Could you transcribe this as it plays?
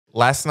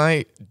Last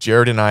night,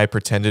 Jared and I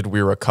pretended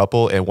we were a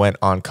couple and went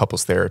on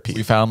couples therapy.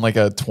 We found like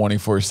a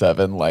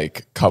 24/7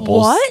 like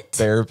couples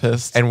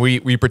therapist. And we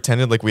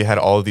pretended like we had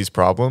all of these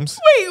problems.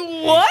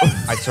 Wait, what?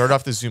 I started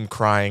off the Zoom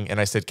crying and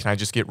I said, can I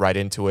just get right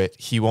into it?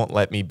 He won't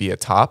let me be a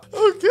top.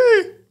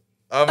 Okay.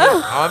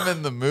 I'm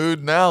in the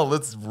mood now.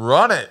 Let's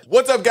run it.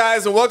 What's up,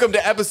 guys? And welcome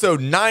to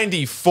episode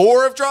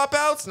 94 of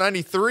Dropouts,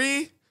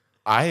 93.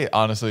 I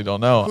honestly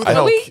don't know.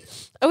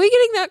 Are we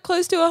getting that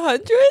close to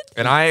 100?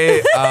 And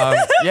I,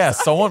 yeah,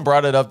 someone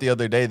brought it up the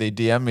other day. They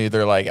DM'd me.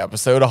 They're like,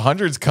 episode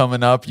 100's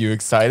coming up. You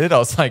excited? I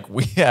was like,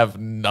 we have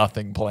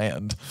nothing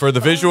planned. for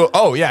the visual.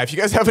 Oh, yeah. If you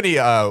guys have any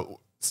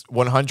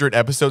 100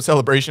 episode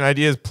celebration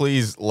ideas,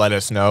 please let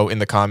us know in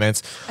the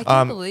comments. I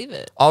can't believe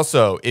it.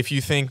 Also, if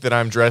you think that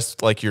I'm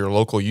dressed like your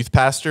local youth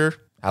pastor,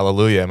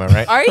 hallelujah. Am I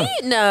right? Are you?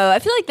 No, I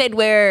feel like they'd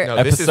wear. No,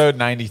 this is- Episode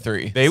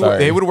 93. They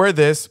would wear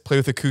this, play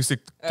with acoustic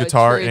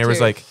guitar, true, and everyone's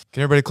true. like,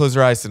 can everybody close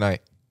their eyes tonight?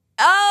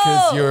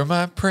 Because Oh, you're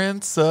my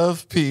prince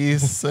of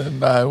peace,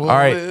 and I will. All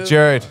right, live.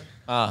 Jared,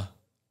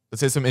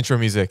 let's hit some intro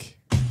music.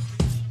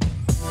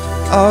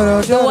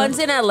 the ones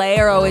in LA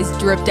are always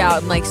dripped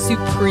out in like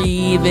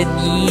Supreme and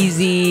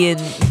Yeezy and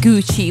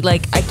Gucci.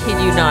 Like, I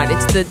kid you not,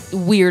 it's the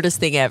weirdest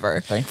thing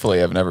ever.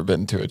 Thankfully, I've never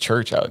been to a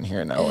church out in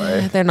here in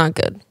LA. They're not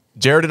good.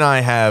 Jared and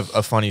I have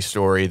a funny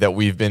story that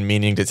we've been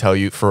meaning to tell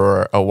you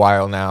for a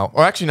while now.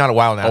 Or actually, not a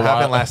while now. It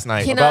happened last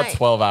night. Can About I-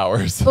 12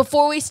 hours.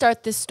 Before we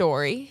start this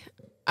story,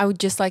 I would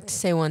just like to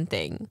say one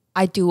thing.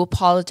 I do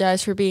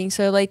apologize for being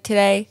so late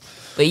today,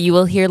 but you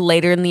will hear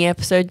later in the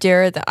episode,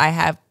 Jared, that I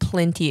have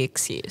plenty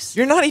excuse.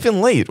 You're not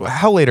even late.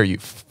 How late are you?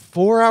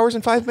 4 hours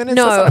and 5 minutes?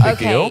 No, That's not a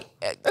big okay.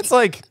 deal. That's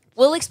like...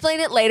 We'll explain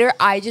it later.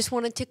 I just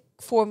wanted to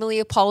formally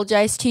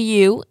apologize to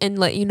you and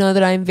let you know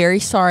that I'm very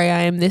sorry I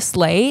am this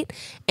late,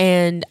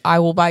 and I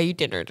will buy you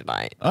dinner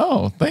tonight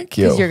Oh, thank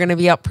you. because you're going to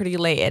be up pretty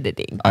late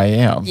editing. I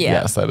am. Yeah.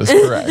 Yes, that is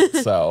correct.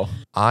 So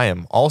I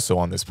am also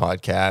on this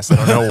podcast.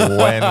 I don't know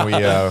when we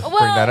bring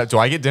that up. Do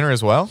I get dinner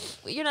as well?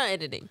 You're not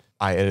editing.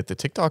 I edit the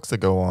TikToks that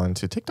go on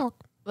to TikTok.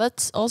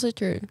 That's also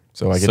true.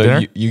 So I get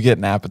dinner? you get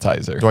an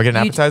appetizer. Do I get an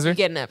appetizer? You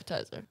get an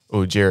appetizer.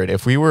 Oh, Jared,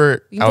 if we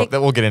were... You can take-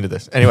 we'll get into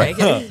this. Anyway.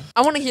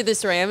 I want to hear this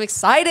story. I'm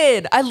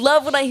excited. I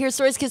love when I hear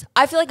stories because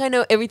I feel like I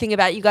know everything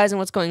about you guys and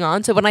what's going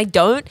on. So when I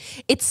don't,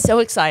 it's so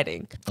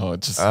exciting. Oh,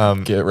 just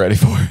get ready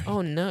for it.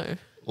 Oh, no.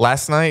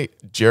 Last night,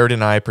 Jared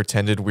and I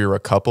pretended we were a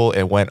couple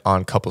and went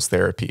on couples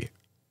therapy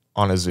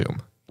on a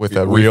Zoom with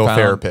a real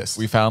therapist.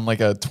 We found like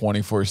a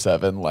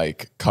 24/7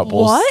 like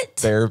couples What?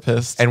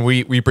 therapist. And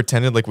we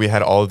pretended like we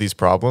had all of these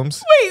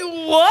problems.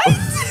 Wait,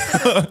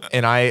 what?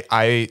 And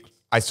I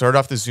started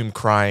off the Zoom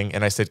crying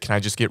and I said, can I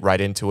just get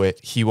right into it?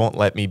 He won't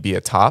let me be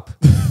a top.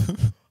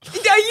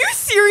 Are you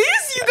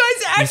serious? You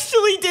guys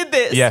actually did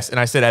this? Yes. And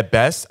I said, at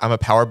best, I'm a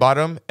power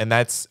bottom. And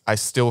I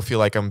still feel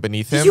like I'm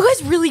beneath him. Did you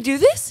guys really do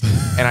this?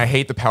 And I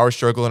hate the power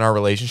struggle in our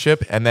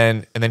relationship. And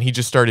then he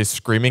just started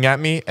screaming at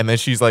me. And then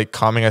she's like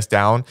calming us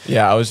down.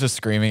 Yeah, I was just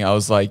screaming. I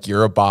was like,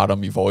 you're a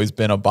bottom. You've always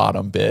been a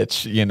bottom,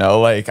 bitch. You know,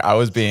 like I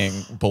was being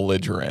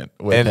belligerent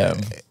with him.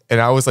 And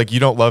I was like, you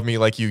don't love me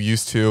like you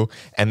used to.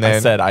 And then I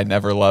said, I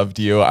never loved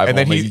you. I've And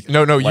then only, he-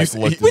 no, no, you like, s-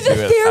 looked he- With at a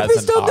you as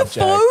therapist an on the object.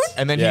 phone?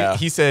 And then Yeah.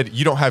 he said,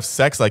 you don't have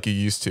sex like you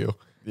used to.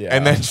 Yeah.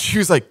 And then she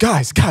was like,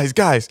 guys.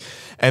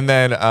 And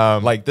then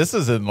Like this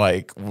isn't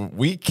like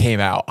we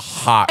came out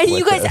hot. And with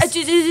you guys,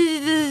 this.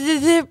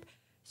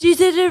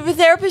 the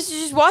therapist is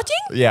just watching?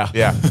 Yeah.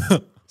 yeah.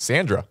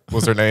 Sandra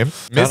was her name.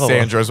 Miss Not a lot.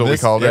 Sandra is what we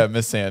Miss- called Yeah, her.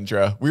 Miss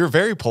Sandra. We were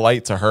very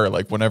polite to her.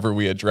 Like whenever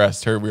we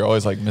addressed her, we were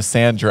always like, Miss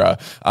Sandra,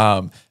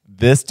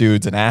 this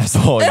dude's an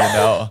asshole, you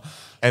know?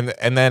 And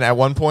then at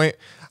one point,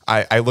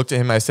 I looked at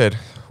him and I said,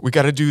 we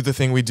got to do the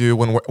thing we do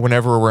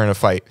whenever we're in a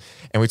fight.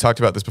 And we talked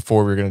about this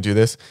before we were going to do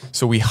this.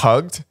 So we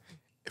hugged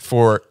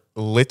for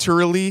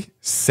literally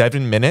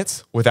 7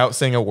 minutes without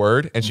saying a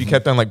word. And she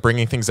kept on like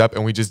bringing things up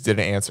and we just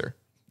didn't answer.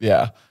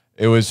 Yeah.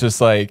 It was just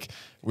like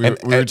we And-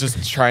 were and-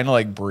 just trying to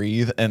like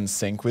breathe and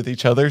sync with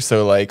each other.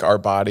 So like our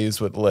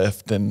bodies would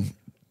lift and,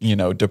 you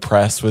know,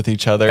 depress with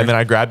each other. And then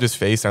I grabbed his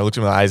face and I looked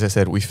him in the eyes. I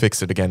said, we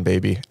fixed it again,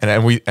 baby. And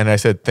I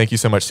said, thank you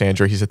so much,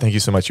 Sandra. He said, thank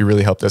you so much. You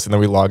really helped us. And then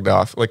we logged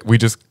off. Like we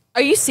just,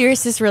 Are you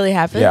serious? This really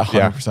happened? yeah,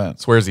 yeah,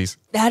 100%. swearsies.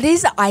 That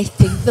is, I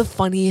think, the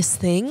funniest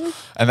thing.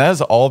 And that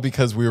is all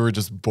because we were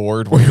just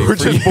bored. We were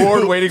just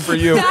bored waiting for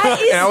you. That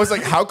is- And I was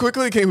like, how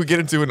quickly can we get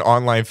into an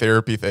online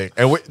therapy thing?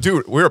 And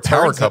dude, we're a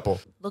power Turns out-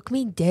 couple. Look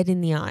me dead in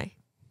the eye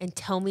and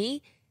tell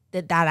me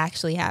that that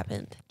actually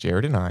happened.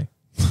 Jared and I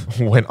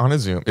went on a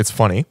Zoom. It's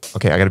funny.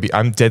 Okay,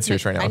 I'm dead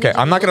serious right now. I Okay, need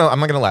I'm you not to-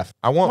 gonna laugh.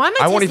 I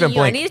won't even you?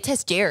 blink. I need to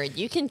test Jared.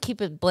 You can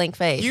keep a blank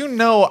face. You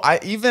know,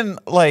 even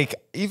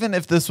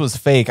if this was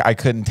fake, I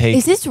couldn't take.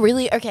 Is this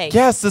really okay?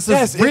 Yes, this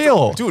is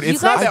real. Dude, You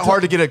it's not guys- that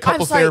hard to get a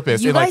couple I'm sorry,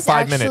 therapists you in like guys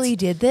 5 minutes. actually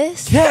did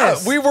this?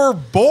 Yes, we were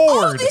Oh,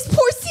 bored. this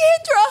poor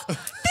Sandra.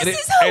 And This it-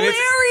 is and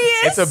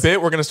hilarious. It's a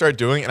bit we're gonna start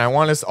doing, and I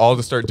want us all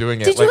to start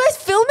doing it. Did you guys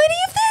film any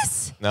of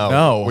this?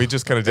 no, we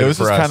just kind of did it it, was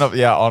for just us. kind of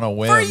on a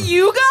whim. For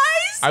you guys?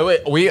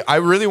 I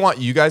really want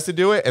you guys to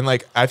do it, and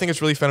like I think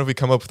it's really fun if we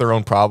come up with our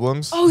own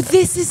problems. Oh,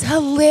 this is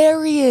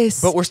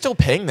hilarious. But we're still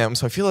paying them,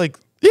 so I feel like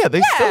Yeah,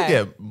 they still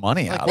get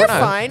money out They're of it.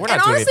 fine. we're And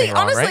not doing honestly, anything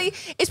wrong,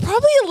 right? it's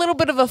probably a little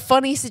bit of a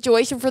funny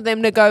situation for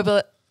them to go,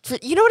 but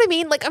you know what I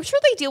mean? Like, I'm sure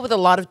they deal with a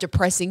lot of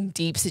depressing,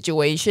 deep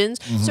situations.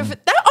 So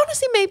that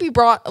honestly maybe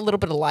brought a little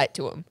bit of light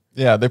to them.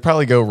 Yeah, they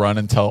probably go run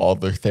and tell all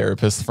their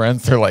therapist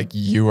friends. They're like,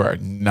 you are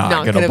not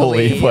Not gonna gonna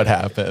believe believe. what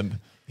happened.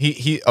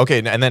 He okay,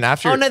 and then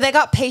after Oh no, they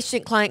got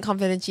patient-client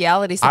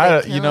confidentiality.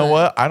 So You know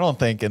what? I don't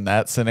think in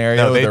that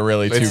scenario No, they're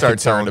really they'd too start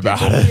concerned telling about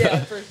people. it.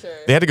 Yeah, for sure.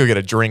 they had to go get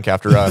a drink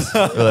after us.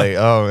 They're like,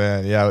 oh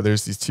man, yeah,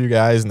 there's these two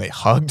guys and they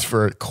hugged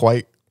for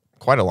quite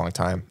a long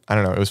time. I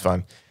don't know, it was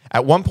fun.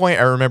 At one point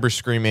I remember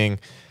screaming,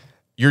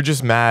 "You're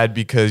just mad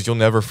because you'll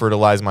never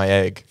fertilize my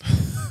egg."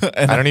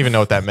 I don't even know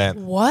what that meant.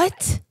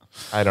 What?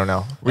 I don't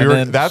know.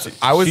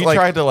 I was she like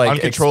tried to like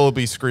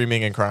uncontrollably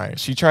screaming and crying.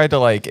 she tried to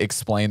like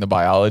explain the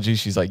biology.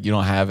 She's like, you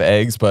don't have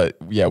eggs, but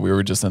yeah, we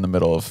were just in the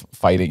middle of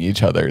fighting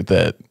each other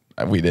that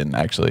we didn't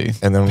actually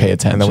And then pay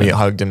attention. And then we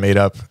hugged and made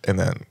up, and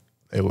then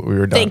we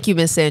were done. Thank you,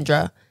 Miss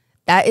Sandra.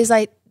 I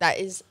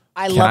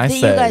love I that you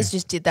say guys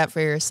just did that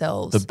for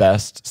yourselves. the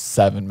best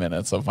 7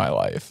 minutes of my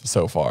life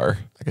so far.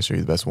 I can show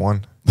you the best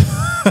one.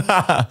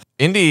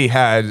 Indy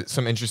had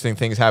some interesting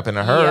things happen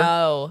to her.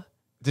 Yo.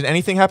 Did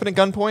anything happen at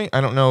gunpoint? I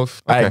don't know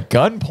if. At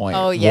gunpoint.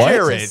 Oh, yeah. What?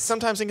 Jared,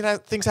 sometimes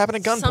things happen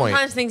at gunpoint.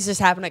 Sometimes things just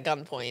happen at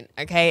gunpoint,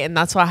 okay? And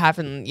that's what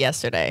happened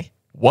yesterday.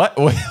 What?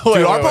 Wait,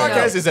 Dude, our wait, wait.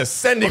 podcast is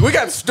ascending. We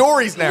got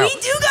stories now. We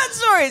do got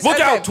stories. Look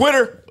Okay. out,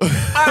 Twitter. All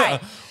right.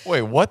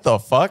 Wait, what the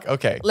fuck?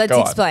 Okay, Let's go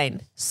on.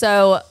 explain.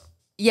 So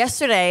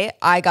yesterday,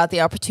 I got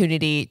the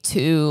opportunity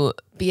to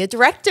be a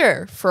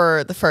director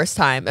for the first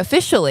time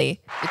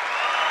officially.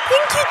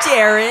 Thank you,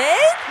 Jared.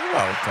 You're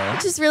welcome.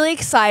 Which is really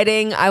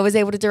exciting. I was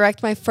able to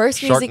direct my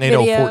first music Sharknado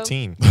video.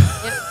 14.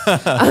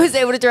 I was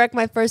able to direct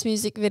my first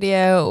music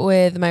video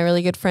with my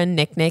really good friend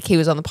Nick. He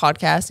was on the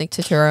podcast, Nick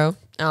Totoro.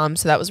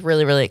 So that was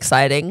really, really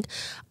exciting.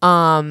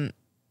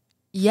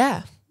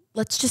 Yeah,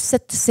 let's just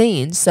set the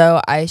scene. So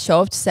I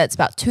show up to set. It's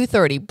about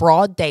 2:30,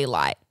 broad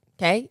daylight.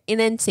 Okay, in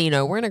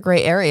Encino, we're in a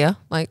great area,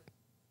 like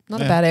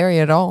not a bad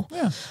area at all.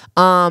 Yeah.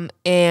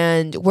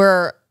 And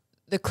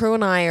the crew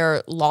and I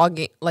are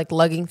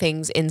lugging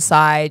things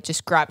inside,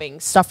 just grabbing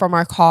stuff from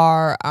our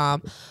car.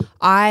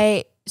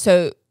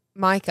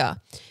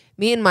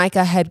 Me and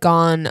Micah had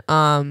gone.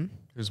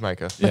 Who's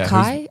Micah? Yeah,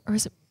 Mackay, or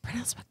is it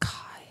pronounced Mackay?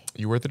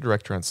 You were the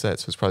director on set,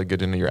 so it's probably good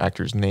to know your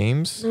actors'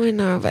 names. No, I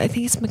know, but I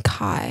think it's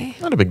Mackay.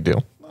 Not a big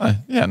deal.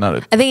 Yeah, not a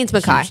I think it's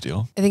Mackay. huge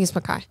deal. I think it's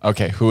Mackay.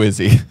 Okay, who is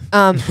he?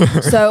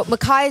 So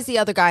Mackay is the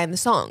other guy in the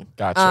song.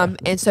 Gotcha.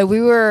 And so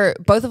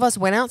both of us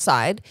went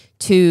outside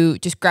to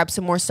just grab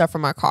some more stuff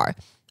from our car.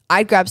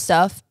 I'd grab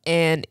stuff,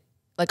 and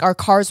like our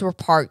cars were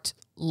parked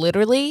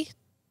literally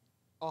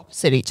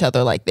opposite each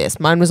other like this.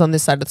 Mine was on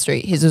this side of the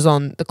street. His was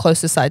on the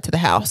closest side to the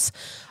house.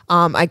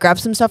 I grab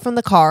some stuff from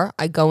the car.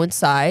 I go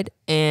inside,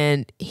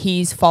 and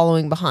he's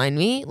following behind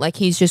me. Like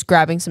he's just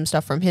grabbing some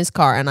stuff from his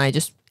car, and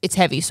it's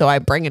heavy, so I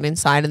bring it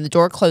inside, and the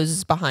door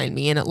closes behind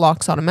me, and it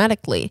locks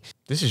automatically.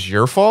 This is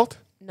your fault?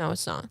 No,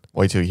 it's not.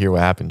 Wait till you hear what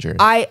happened, Jared.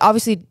 I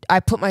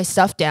put my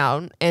stuff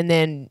down, and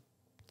then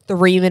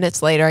 3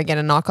 minutes later, I get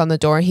a knock on the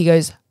door. He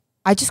goes,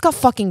 "I just got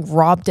fucking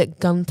robbed at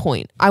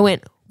gunpoint." I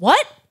went,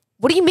 "What?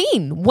 What do you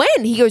mean?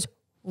 When?" He goes,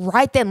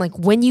 "Right then, like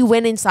when you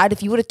went inside,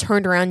 if you would have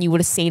turned around, you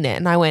would have seen it."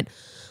 And I went,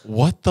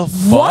 What the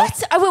fuck?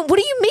 "What?" I went, "What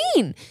do you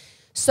mean?"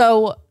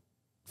 So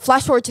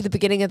flash forward to the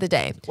beginning of the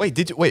day.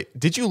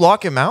 Did you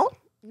lock him out?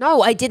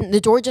 No, I didn't. The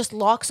door just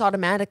locks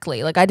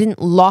automatically. Like I didn't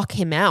lock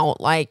him out.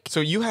 Like So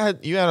you had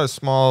a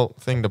small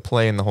thing to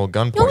play in the whole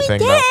gunpoint No, he thing.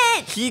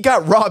 didn't. He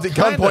got robbed at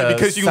gunpoint Kinda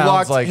because you sounds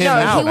locked like him No,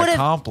 he out. would've- an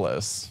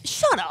accomplice.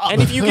 shut up.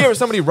 And if you get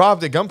somebody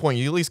robbed at gunpoint,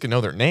 you at least can know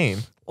their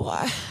name.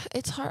 What?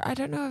 It's hard. I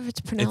don't know if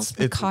it's pronounced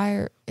It's- Mackay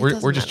or it We're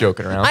doesn't just matter.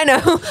 joking around. I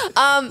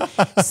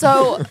know.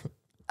 So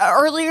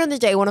earlier in the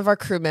day, one of our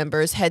crew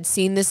members had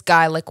seen this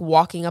guy like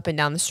walking up and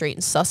down the street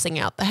and sussing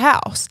out the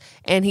house,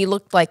 and he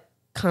looked like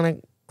kind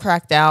of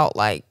cracked out,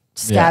 like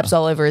scabs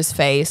all over his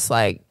face,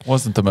 like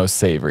Wasn't the most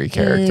savory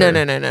character.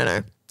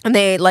 no. And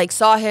they like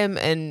saw him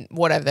and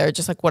whatever. They're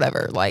just like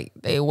whatever. Like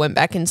they went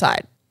back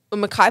inside.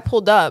 When Mackay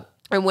pulled up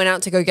and went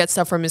out to go get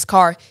stuff from his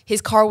car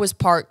was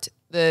parked.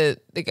 The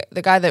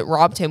guy that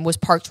robbed him was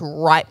parked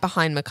right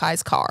behind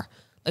Mackay's car,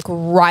 like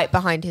right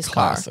behind his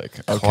Classic.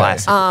 Okay.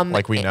 Classic.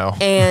 Like we know.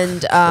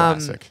 and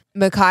Classic.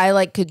 Mackay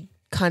like could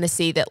kind of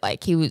see that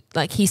like he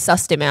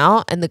sussed him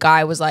out, and the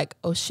guy was like,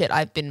 "Oh shit,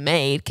 I've been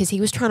made," because he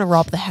was trying to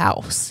rob the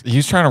house. He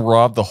was trying to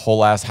rob the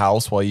whole ass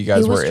house while you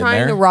guys He were was in trying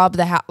there. to rob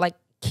the house. Like,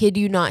 kid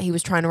you not, he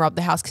was trying to rob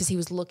the house because he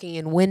was looking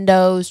in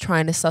windows,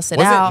 trying to suss it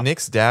Wasn't out.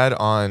 Nick's dad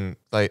on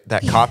like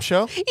that cop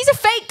show? He's a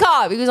fake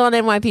cop. He was on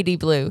NYPD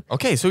Blue.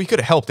 Okay, so he could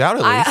have helped out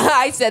at least.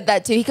 I said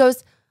that too. He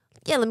goes,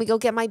 "Yeah, let me go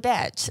get my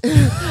badge."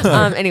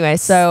 Anyway,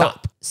 so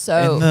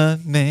in the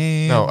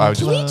name. No, I was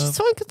can just. we just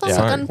talk about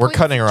Yeah, gunpoint we're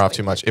cutting her off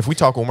situation? too much. If we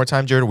talk one more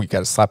time, Jared, we got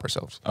to slap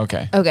ourselves.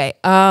 Okay. Okay.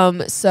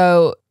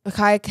 So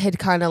Mackay had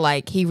kind of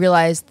like, he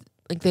realized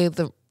like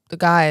the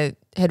guy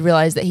had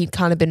realized that he'd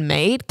kind of been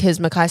made because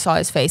Mackay saw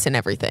his face and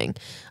everything.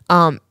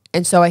 And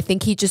so I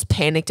think he just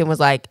panicked and was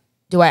like,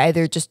 do I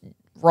either just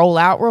roll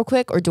out real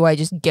quick, or do I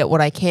just get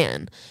what I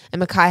can?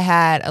 And Makai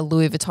had a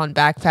Louis Vuitton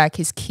backpack,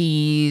 his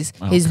keys,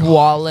 his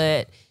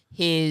wallet,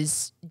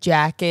 his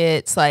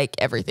jackets, like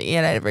everything. He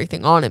had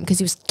everything on him because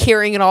he was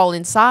carrying it all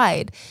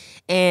inside.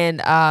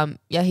 And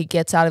yeah, he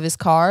gets out of his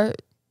car,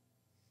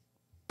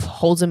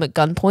 holds him at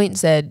gunpoint and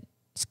said,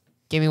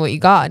 give me what you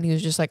got. And he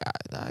was just like,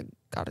 I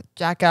got a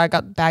jacket, I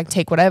got a bag,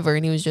 take whatever.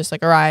 And he was just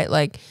like, all right,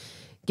 like,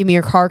 give me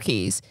your car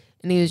keys.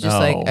 And he was just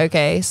like,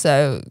 okay.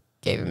 So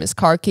gave him his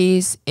car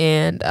keys,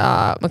 and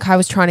Makai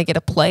was trying to get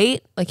a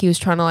plate. Like, he was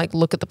trying to like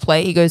look at the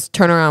plate. He goes,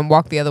 turn around,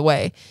 walk the other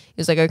way. He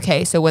was like,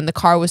 okay. So when the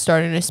car was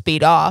starting to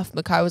speed off,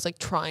 Makai was like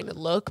trying to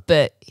look,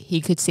 but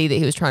he could see that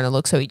he was trying to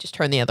look, so he just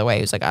turned the other way.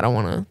 He was like, I don't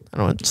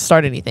want to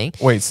start anything.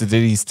 Wait, so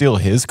did he steal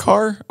his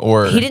car,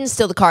 or he didn't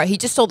steal the car? He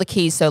just stole the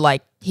keys, so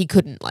like he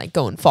couldn't like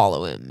go and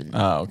follow him and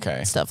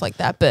okay, stuff like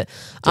that. But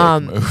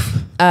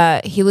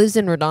he lives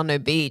in Redondo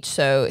Beach,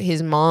 so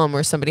his mom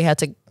or somebody had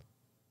to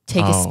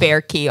take a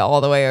spare key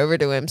all the way over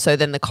to him. So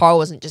then the car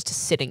wasn't just a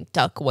sitting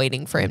duck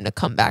waiting for him to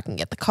come back and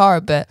get the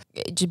car, but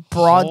just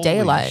broad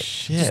daylight.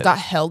 Just got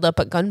held up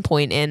at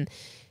gunpoint, and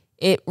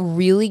it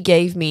really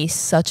gave me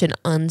such an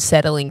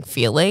unsettling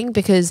feeling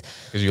because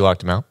you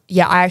locked him out.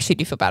 Yeah, I actually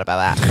do feel bad about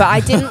that, but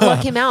I didn't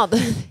lock him out.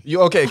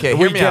 Okay,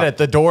 we get it.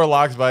 The door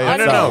locked by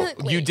itself.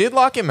 No. You did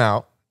lock him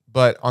out.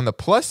 But on the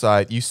plus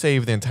side, you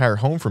saved the entire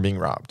home from being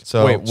robbed.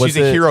 So wait, she's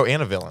a hero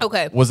and a villain.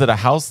 Okay. Was it a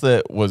house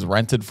that was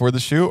rented for the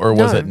shoot, or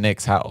was it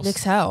Nick's house?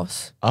 Nick's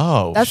house.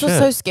 Oh, that's what's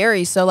so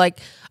scary. So like,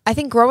 I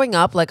think growing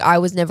up, like I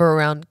was never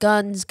around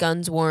guns.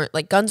 Guns are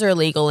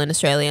illegal in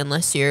Australia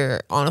unless you're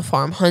on a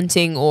farm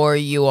hunting or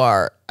you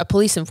are a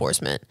police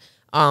enforcement.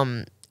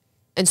 And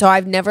so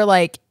I've never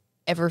like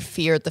ever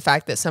feared the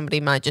fact that somebody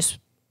might just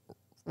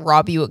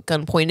rob you at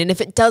gunpoint. And if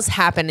it does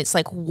happen, it's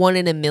like 1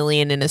 in a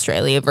million in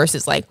Australia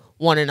versus like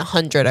 1 in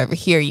 100 over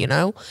here, you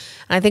know?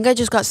 And I think I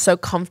just got so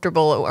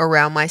comfortable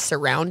around my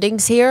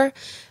surroundings here.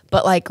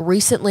 But like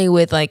recently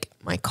with like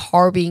my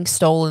car being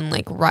stolen,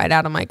 like right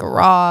out of my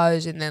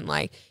garage, and then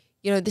like,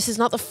 you know, this is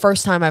not the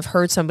first time I've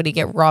heard somebody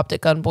get robbed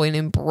at gunpoint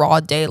in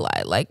broad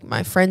daylight. Like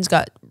my friends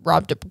got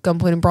robbed at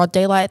gunpoint in broad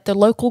daylight at the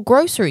local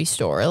grocery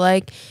store.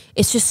 Like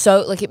it's just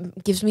so like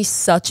it gives me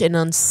such an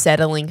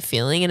unsettling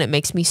feeling, and it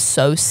makes me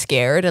so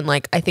scared. And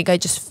like I think I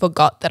just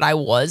forgot that I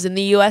was in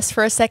the US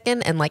for a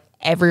second, and like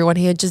everyone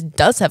here just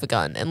does have a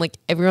gun, and like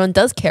everyone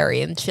does carry,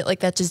 and shit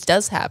like that just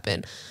does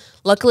happen.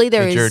 Luckily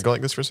there is Jared go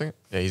like this for a second?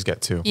 Yeah, he's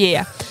got 2.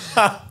 Yeah.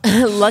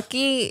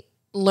 Lucky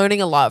learning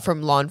a lot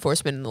from law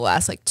enforcement in the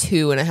last like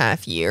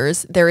 2.5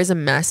 years. There is a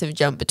massive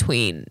jump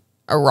between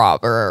a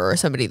robber or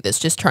somebody that's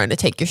just trying to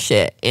take your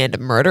shit and a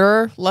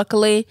murderer,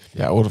 luckily.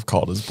 Yeah, I would have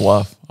called his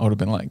bluff. I would have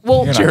been like,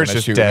 well, Jared's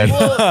just dead.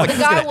 Well, like, who's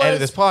going to edit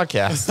this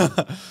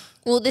podcast?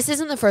 Well, this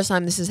isn't the first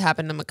time this has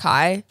happened to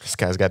Makai. This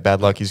guy's got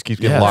bad luck. He just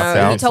keeps getting locked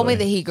out. He told me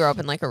that he grew up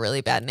in like a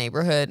really bad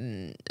neighborhood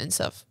and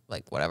stuff,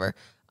 like whatever.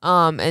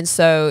 And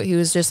so he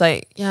was just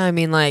like, yeah, I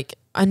mean, like,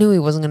 I knew he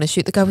wasn't going to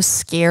shoot. The guy was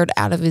scared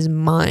out of his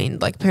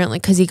mind, like apparently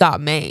because he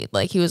got made.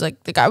 Like he was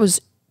like, the guy was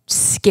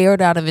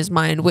scared out of his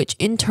mind, which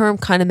in turn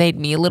kind of made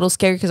me a little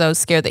scared because I was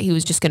scared that he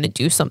was just going to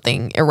do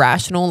something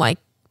irrational. Like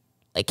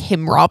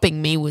him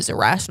robbing me was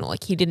irrational. Like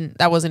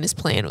that wasn't his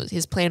plan.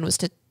 His plan was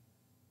to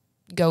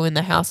go in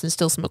the house and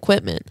steal some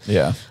equipment.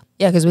 Yeah.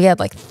 Yeah, because we had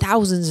like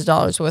thousands of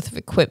dollars worth of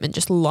equipment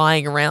just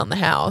lying around the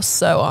house.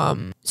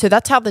 So so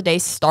that's how the day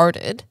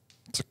started.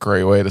 It's a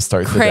great way to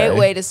start the day. Great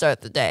way to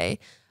start the day.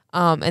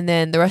 And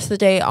then the rest of the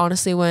day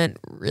honestly went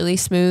really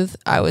smooth.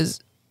 I was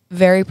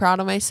very proud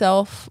of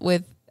myself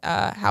with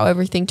how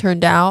everything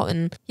turned out.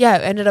 And yeah,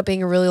 it ended up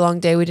being a really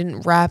long day. We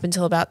didn't wrap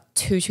until about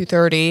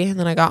 2:30. And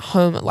then I got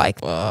home at like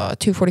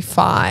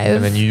 2:45.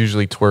 And then you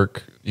usually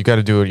twerk. You got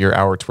to do your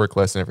hour twerk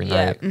lesson every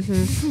night.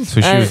 Mm-hmm. So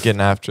she was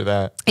getting after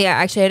that. Yeah,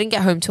 actually I didn't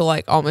get home till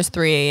like almost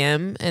 3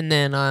 a.m. And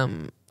then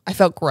I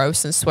felt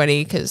gross and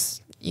sweaty because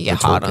you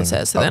get hot on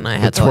set. So then I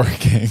had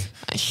to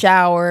I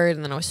showered,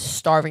 and then I was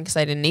starving because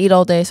I didn't eat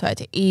all day, so I had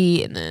to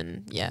eat. And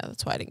then yeah,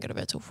 that's why I didn't go to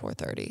bed till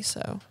 4:30.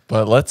 So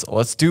but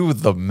let's do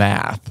the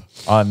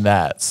math on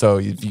that. So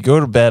if you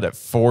go to bed at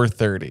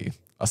 4:30,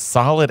 a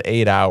solid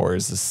 8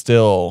 hours is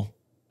still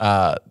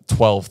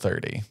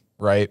 12:30,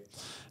 right?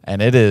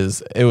 And it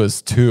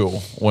was 2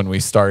 when we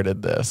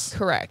started this.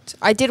 correct.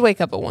 I did wake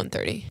up at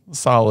 1:30.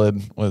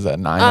 Solid, was that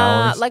 9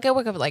 hours? Like I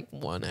woke up at like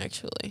 1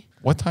 actually.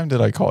 What time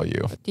did I call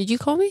you? Did you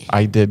call me?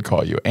 I did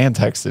call you and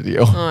texted you.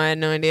 Oh, I had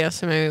no idea.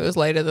 So maybe it was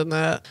later than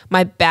that.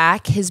 My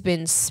back has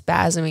been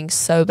spasming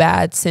so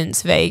bad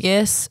since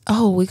Vegas.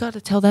 Oh, we got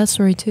to tell that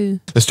story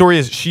too. The story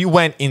is she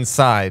went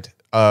inside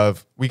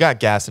of, we got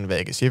gas in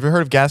Vegas. You ever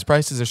heard of gas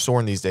prices? They're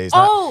soaring these days.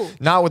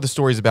 Not what the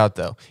story's about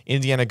though.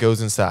 Indiana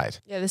goes inside.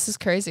 Yeah, this is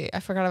crazy. I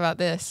forgot about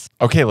this.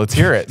 Okay, let's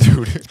hear it.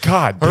 Dude,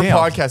 God Her damn.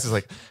 podcast is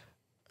like,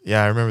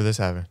 yeah, I remember this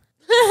happened.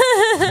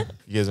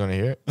 You guys want to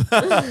hear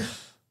it?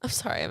 I'm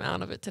sorry, I'm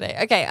out of it today.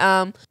 Okay,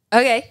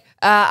 okay.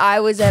 I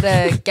was at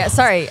a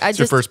sorry, It's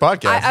your first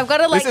podcast. I've got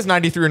to like. This is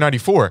 93 or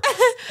 94.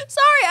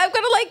 Sorry, I've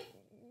got to like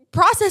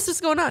process what's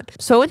going on.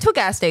 So I went to a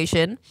gas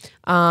station,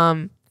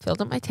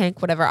 filled up my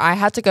tank, whatever. I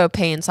had to go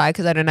pay inside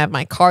because I didn't have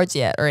my cards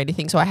yet or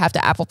anything. So I have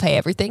to Apple Pay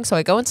everything. So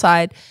I go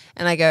inside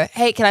and I go,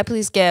 hey, can I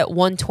please get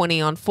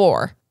 120 on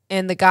 4?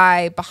 And the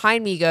guy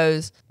behind me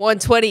goes,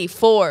 120,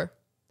 4,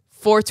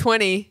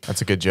 420.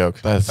 That's a good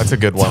joke. That's a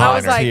good one. I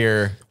was like,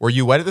 here. Were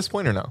you wet at this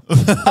point or no?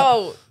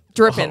 Oh,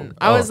 dripping.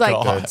 I was like,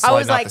 Good. I was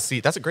Sliding off like, the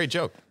seat. That's a great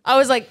joke. I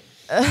was like,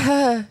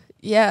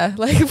 yeah,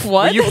 like what?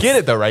 Well, you get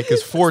it though, right?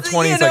 Because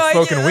 420 is like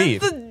smoking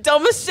weed. That's the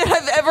dumbest shit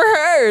I've ever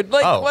heard.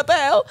 Like, what the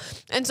hell?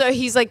 And so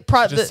he's like,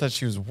 Just said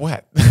she was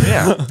wet.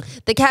 Yeah.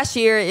 the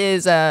cashier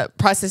is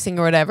processing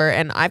or whatever,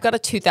 and I've got a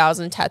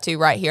 2000 tattoo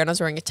right here, and I was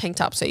wearing a tank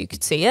top so you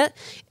could see it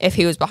if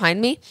he was behind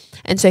me.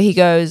 And so he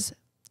goes,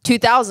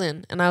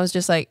 2000, and I was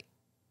just like,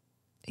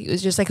 he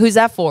was just like, who's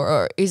that for?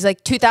 Or he's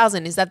like,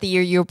 2000, is that the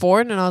year you were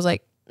born? And I was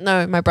like,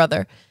 no, my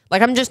brother.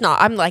 Like,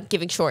 I'm like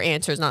giving short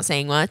answers, not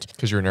saying much.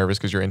 Because you're nervous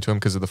because you're into him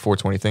because of the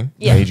 420 thing?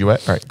 Yeah. Made you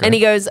wet? All right. And he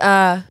goes,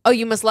 oh,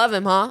 you must love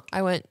him, huh?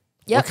 I went,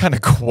 yep. What kind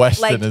of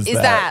question Like, is is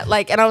that?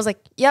 Like, and I was like,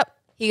 yep.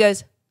 He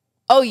goes,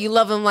 oh, you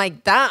love him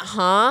like that,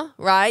 huh?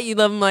 Right? You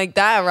love him like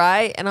that,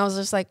 right? And I was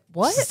just like,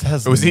 what?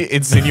 Was he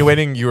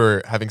insinuating you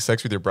were having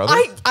sex with your brother?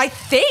 I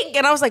think.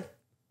 And I was like,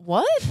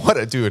 what? What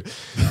a dude.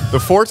 The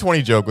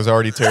 420 joke was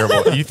already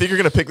terrible. You think you're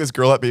going to pick this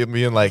girl up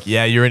being like,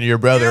 yeah, you're into your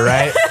brother,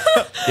 right?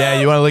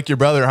 Yeah, you want to lick your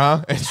brother,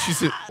 huh? And she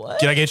said,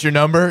 can I get your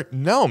number?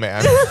 No,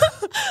 man.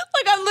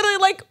 Like, I'm literally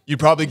like, You'd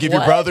probably give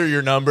your brother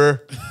your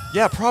number.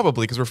 Yeah,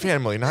 probably, because we're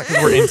family, not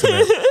because we're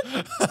intimate.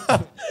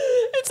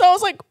 and so I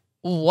was like,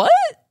 what?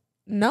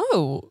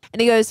 No.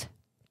 And he goes,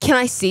 can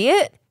I see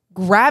it?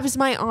 Grabs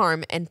my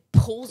arm and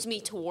pulls me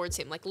towards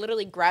him. Like,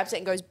 literally grabs it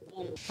and goes,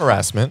 boom.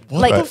 Harassment.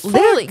 Like, But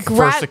literally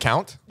first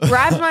account.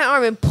 grabs my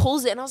arm and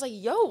pulls it. And I was like,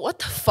 yo, what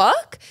the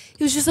fuck?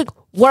 He was just like,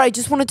 what? I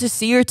just wanted to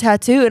see your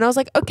tattoo. And I was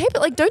like, okay,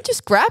 but like, don't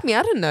just grab me.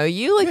 I don't know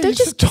you. Like, don't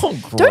just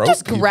don't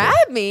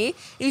grab me.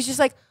 He was just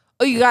like,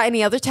 oh, you got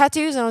any other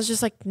tattoos? And I was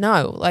just like,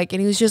 no. Like, and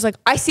he was just like,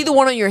 I see the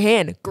one on your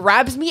hand.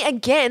 Grabs me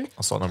again.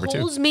 Assault number 2.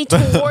 Pulls me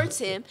towards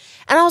him.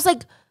 And I was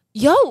like,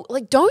 yo,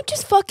 like, don't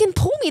just fucking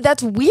pull me.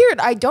 That's weird.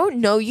 I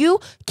don't know you.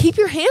 Keep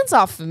your hands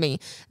off of me.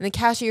 And the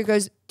cashier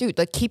goes, dude,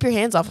 like, keep your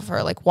hands off of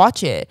her. Like,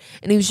 watch it.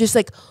 And he was just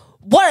like,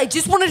 what? I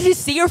just wanted to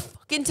see your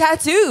fucking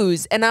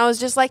tattoos. And I was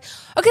just like,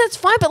 okay, that's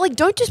fine. But like,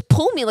 don't just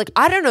pull me. Like,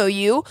 I don't know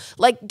you.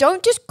 Like,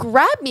 don't just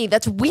grab me.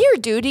 That's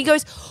weird, dude. He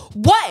goes,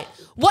 what?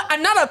 What?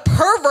 I'm not a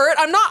pervert.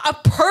 I'm not a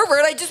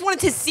pervert. I just wanted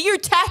to see your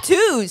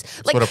tattoos.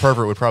 Like, what a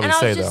pervert would probably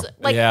say, though.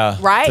 Like, yeah,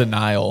 right?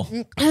 denial.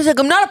 I was like,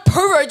 I'm not a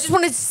pervert. I just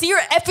wanted to see your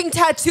effing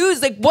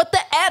tattoos. Like, what the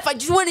F? I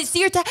just wanted to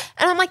see your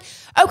And I'm like,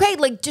 okay,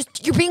 like,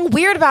 just, you're being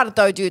weird about it,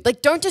 though, dude.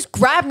 Like, don't just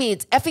grab me.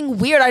 It's effing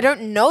weird. I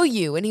don't know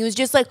you. And he was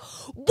just like,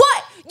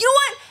 what? You know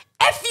what?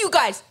 F you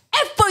guys.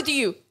 F both of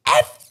you.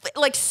 F,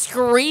 like,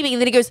 screaming.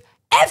 And then he goes,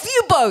 F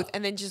you both.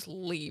 And then just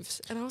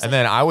leaves. And I was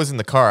then I was in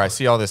the car. I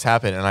see all this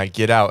happen, and I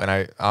get out, and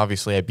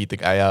I beat the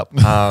guy up.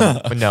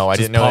 But no, I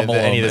didn't know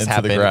that any of this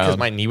happened because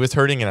my knee was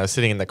hurting, and I was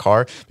sitting in the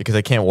car because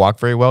I can't walk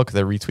very well because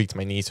I retweaked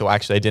my knee. So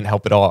actually, I didn't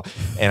help at all,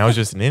 and I was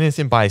just an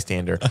innocent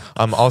bystander.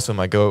 Also,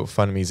 my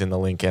GoFundMe's in the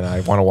link, and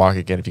I want to walk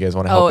again if you guys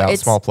want to help out.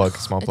 Small plug.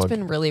 It's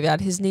been really bad.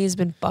 His knee's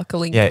been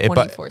buckling. Yeah,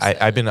 24/7.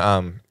 I've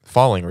been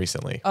falling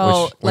recently.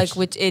 Oh,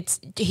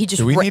 he just.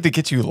 Do we need to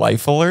get you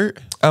life alert?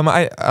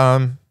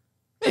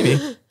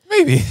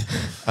 Maybe.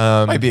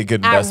 Might be a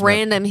good investment. At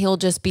random, he'll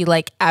just be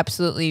like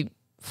absolutely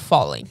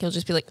falling. He'll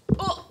just be like,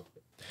 oh,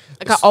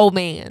 like an old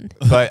man.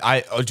 But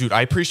dude,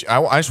 I appreciate.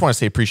 I just want to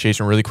say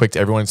appreciation really quick to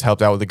everyone who's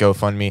helped out with the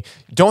GoFundMe.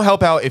 Don't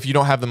help out if you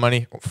don't have the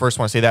money. First,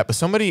 want to say that. But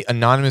somebody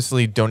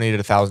anonymously donated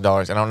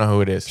 $1,000. I don't know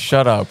who it is.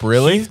 Shut up!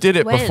 Really? He did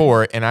it When?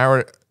 before, and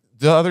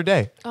the other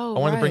day. Oh, I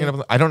wanted to bring it right.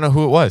 up. I don't know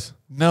who it was.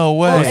 No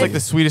way. It was like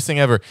the sweetest thing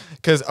ever.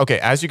 Because okay,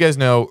 as you guys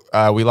know,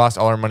 we lost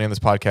all our money on this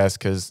podcast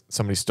because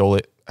somebody stole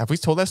it. Have we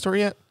told that story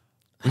yet?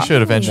 We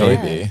should eventually.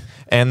 yeah.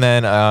 And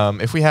then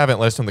if we haven't,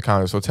 let us know in the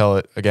comments. We'll tell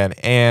it again.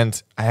 And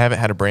I haven't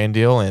had a brand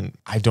deal, and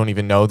I don't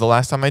even know the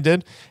last time I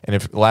did. And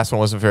if the last one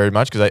wasn't very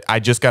much, because I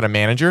just got a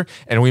manager,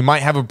 and we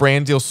might have a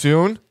brand deal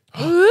soon.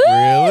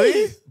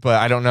 Really? But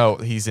I don't know.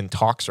 He's in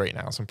talks right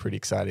now, so I'm pretty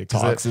excited.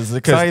 Talks is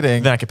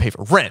exciting. Then I could pay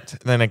for rent.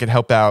 Then I could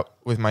help out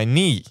with my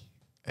knee.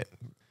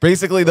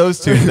 Basically,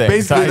 those two things.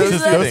 Basically,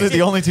 those are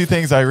the only two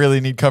things I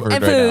really need covered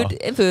And right food.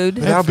 now. And food.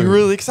 That would be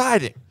really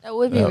exciting. That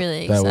would be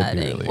really that would be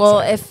exciting. really Well,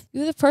 exciting. if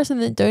you're the person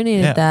that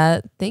donated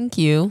that, thank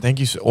you.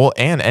 Thank you. Well,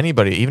 and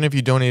anybody, even if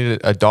you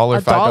donated $1,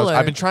 $5. $1.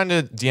 I've been trying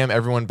to DM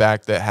everyone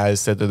back that has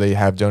said that they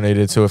have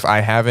donated. So if I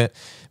haven't,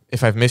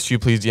 if I've missed you,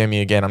 please DM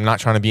me again. I'm not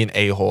trying to be an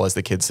a-hole, as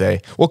the kids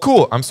say. Well,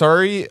 cool. I'm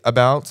sorry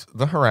about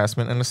the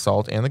harassment and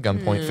assault and the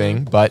gunpoint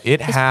thing, but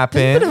it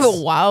happened. Bit of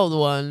a wild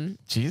one.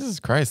 Jesus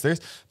Christ,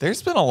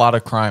 there's been a lot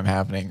of crime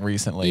happening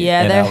recently.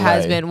 Yeah, in there LA.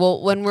 has been.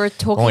 Well, when we're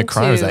talking Only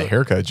crime to is that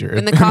haircut, Jared.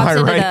 when the Am cops I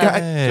ended right, up-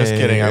 guy? Just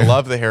kidding. I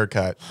love the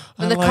haircut.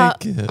 when I the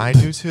like it. I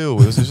do too.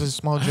 It was just a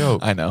small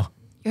joke. I know.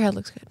 your hair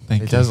looks good.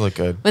 Thank It you. does look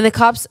good. When the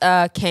cops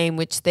came,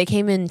 which they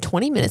came in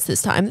 20 minutes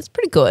this time, that's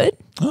pretty good.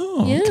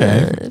 Oh, Yeah,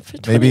 okay. for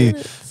 20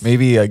 minutes.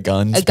 Maybe a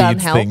gun A gun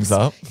speeds helps. things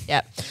up.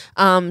 Yeah.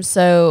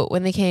 So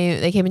when they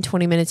came in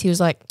 20 minutes. He was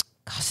like,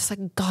 I was just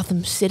like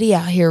Gotham City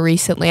out here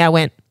recently. I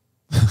went,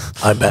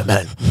 I'm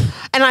Batman.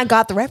 and I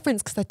got the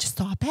reference because I just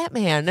saw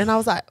Batman, and I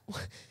was like,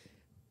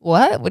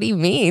 what? What do you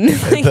mean?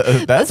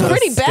 Like, that's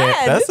pretty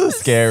bad. That's a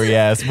scary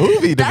ass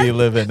movie to be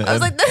living in. I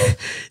was like,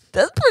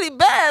 that's pretty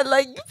bad.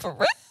 Like, for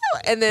real.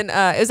 And then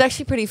it was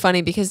actually pretty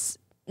funny because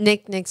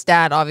Nick's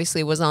dad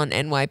obviously was on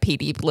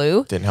NYPD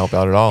Blue. Didn't help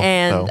out at all.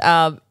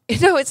 And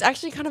it's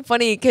actually kind of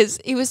funny because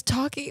he was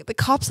talking. The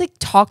cops like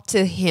talked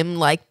to him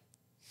like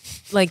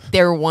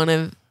they're one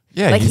of.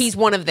 Yeah, like he's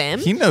one of them.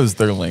 He knows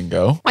their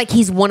lingo. Like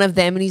he's one of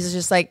them, and he's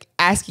just like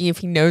asking if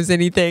he knows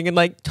anything, and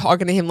like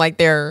talking to him like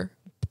they're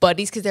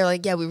buddies because they're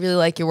like, yeah, we really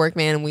like your work,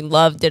 man, and we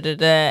love da da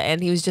da. And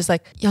he was just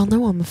like, y'all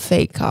know I'm a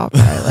fake cop,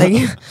 right?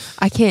 Like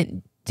I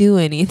can't do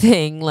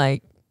anything,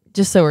 like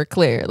just so we're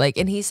clear. Like,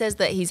 and he says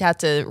that he's had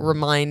to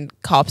remind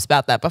cops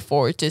about that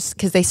before, just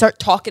because they start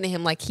talking to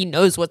him like he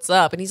knows what's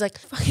up, and he's like,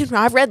 fucking,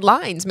 I've read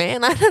lines,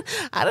 man.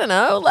 I don't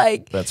know,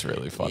 like that's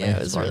really funny. Yeah, it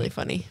was really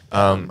funny.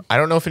 I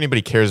don't know if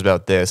anybody cares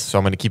about this, so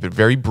I'm going to keep it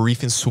very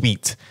brief and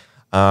sweet.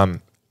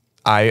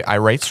 I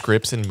write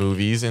scripts in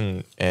movies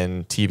and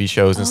TV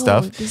shows and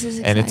stuff, this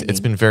is and it's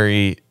been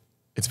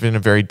a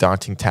very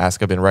daunting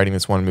task. I've been writing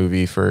this one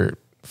movie for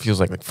feels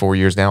like 4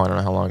 years now. I don't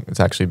know how long it's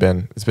actually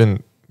been. It's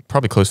been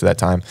probably close to that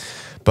time,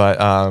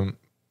 but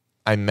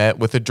I met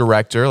with a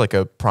director, like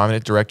a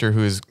prominent director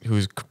who's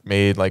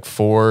made like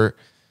 4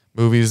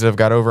 movies that have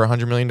got over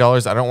 $100 million.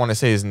 I don't want to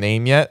say his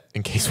name yet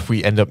in case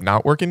we end up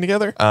not working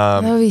together.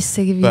 That would be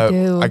sick if you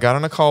do. I got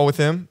on a call with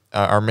him.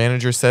 Our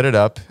manager set it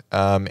up,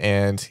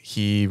 and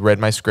he read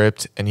my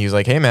script, and he's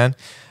like, hey, man,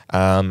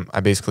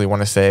 I basically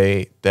want to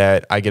say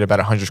that I get about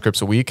 100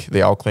 scripts a week.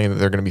 They all claim that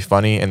they're going to be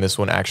funny, and this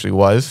one actually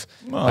was.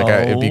 Like,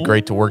 it'd be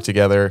great to work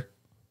together,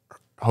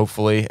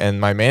 hopefully. And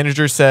my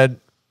manager said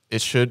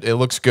it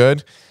looks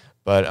good.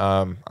 But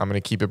I'm going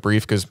to keep it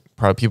brief because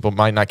probably people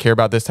might not care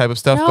about this type of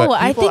stuff. No,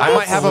 but I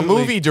might have a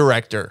movie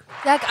director.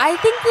 Zach, I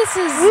think this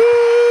is...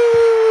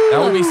 That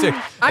would be sick.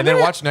 And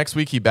then watch next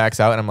week he backs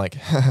out, and I'm like...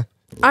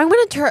 I'm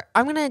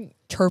gonna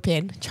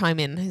chime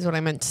in is what I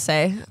meant to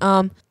say.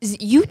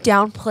 You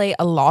downplay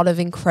a lot of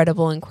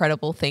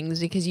incredible things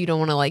because you don't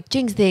want to like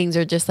jinx things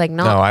or just like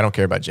not. No, I don't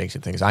care about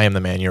jinxing things. I am the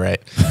man. You're right.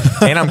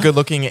 And I'm good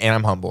looking and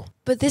I'm humble.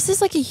 But this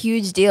is like a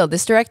huge deal.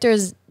 This director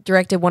has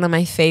directed one of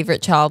my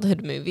favorite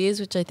childhood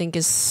movies, which I think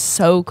is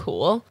so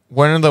cool.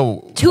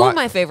 Two of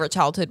my favorite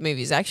childhood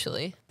movies,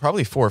 actually.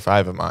 Probably 4 or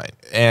 5 of mine.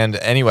 And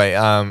anyway,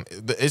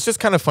 it's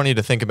just kind of funny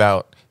to think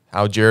about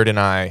how Jared and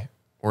I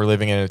were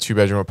living in a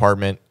 2-bedroom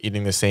apartment,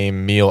 eating the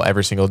same meal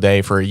every single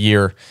day for a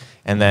year,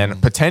 and then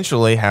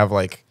potentially have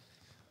like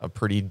a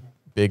pretty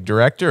big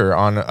director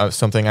on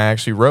something I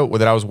actually wrote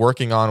that I was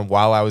working on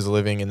while I was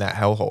living in that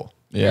hellhole.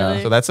 Yeah.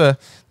 Really? So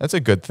that's a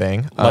good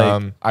thing.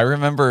 Like, I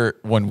remember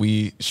when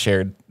we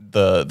shared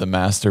the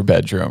master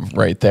bedroom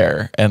right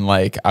there, and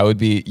like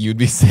you'd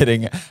be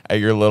sitting at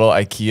your little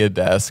IKEA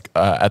desk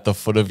at the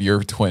foot of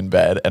your twin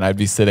bed, and I'd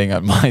be sitting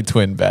on my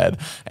twin bed,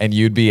 and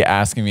you'd be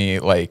asking me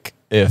like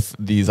if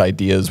these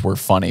ideas were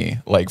funny,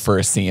 like for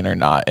a scene or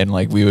not. And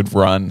like we would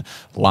run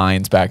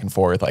lines back and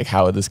forth, like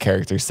how would this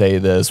character say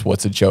this?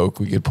 What's a joke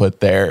we could put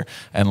there?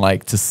 And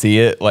like to see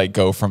it like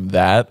go from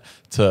that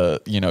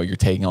to, you're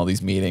taking all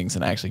these meetings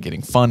and actually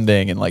getting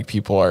funding, and like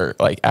people are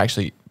like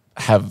actually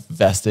have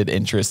vested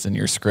interest in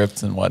your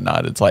scripts and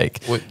whatnot. It's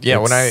like,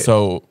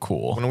 so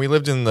cool. When we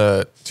lived in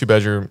the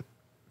 2-bedroom,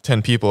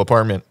 10 people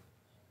apartment,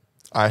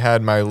 I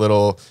had my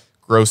little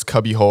gross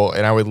cubby hole,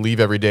 and I would leave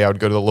every day. I would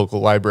go to the local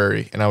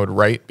library and I would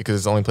write because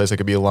it's the only place I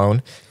could be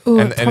alone. Ooh,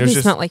 and it was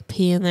just smelled like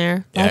pee in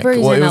there. Yeah,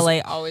 Libraries in LA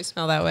always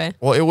smell that way.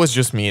 Well, it was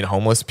just me and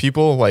homeless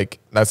people. Like,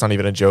 that's not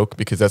even a joke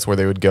because that's where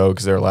they would go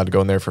because they're allowed to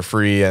go in there for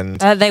free. And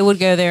they would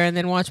go there and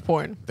then watch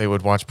porn. They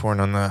would watch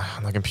porn on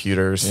the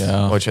computers.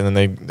 Yeah. And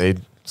then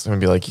they'd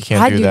someone be like, you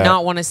can't I do that. do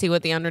not want to see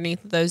what the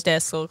underneath of those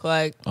desks look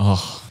like.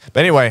 Oh.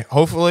 But anyway,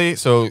 hopefully,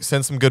 so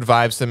send some good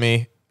vibes to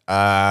me.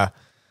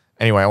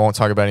 Anyway, I won't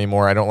talk about it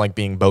anymore. I don't like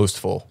being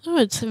boastful. Oh,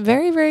 it's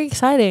very, very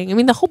exciting. I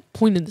mean, the whole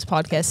point of this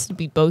podcast is to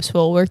be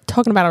boastful. We're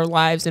talking about our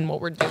lives and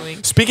what we're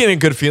doing. Speaking of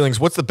good feelings,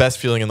 what's the best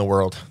feeling in the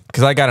world?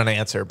 Because I got an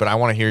answer, but I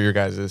want to hear your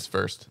guys'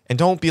 first. And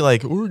don't be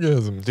like,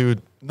 orgasm,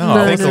 dude.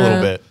 No, think a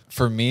little bit.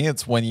 For me,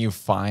 it's when you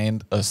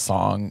find a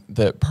song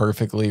that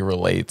perfectly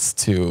relates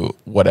to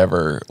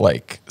whatever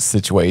like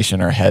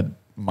situation or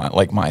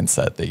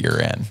mindset that you're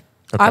in.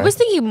 Okay. I was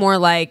thinking more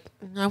like,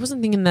 I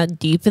wasn't thinking that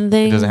deep in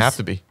things. It doesn't have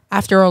to be.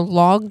 After a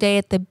long day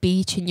at the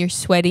beach and you're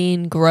sweaty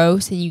and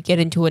gross and you get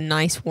into a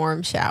nice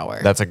warm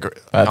shower. That's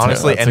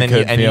honestly, and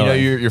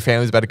your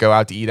family's about to go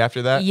out to eat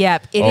after that.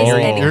 Yep, it and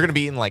is. You're gonna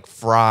be eating like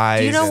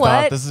fries. Do you know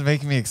Stop. what? This is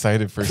making me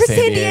excited for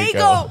San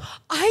Diego.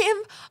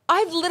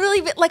 I've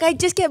literally been, like, I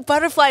just get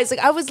butterflies. Like,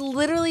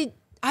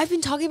 I've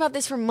been talking about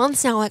this for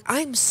months now. Like,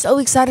 I'm so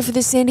excited for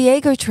this San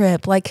Diego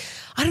trip. Like,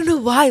 I don't know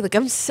why. Like,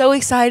 I'm so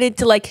excited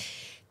to like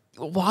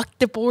walk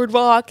the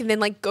boardwalk and then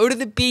like go to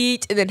the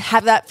beach and then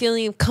have that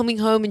feeling of coming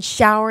home and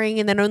showering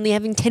and then only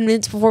having 10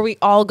 minutes before we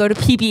all go to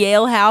PB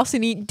Ale House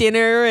and eat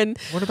dinner. And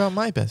what about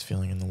my best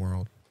feeling in the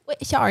world?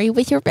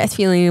 what's your best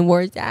feeling in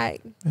words, Zach?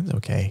 It's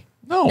okay.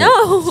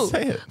 No.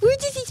 Say it. We were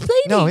just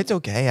explaining. No, it's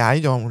okay. I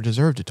don't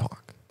deserve to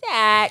talk.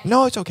 Dad.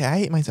 No, it's okay. I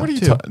hate myself What are you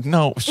too. talking?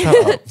 No, shut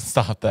up.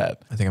 Stop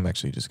that. I think I'm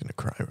actually just gonna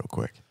cry real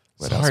quick.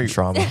 Let out Sorry, some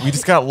trauma. we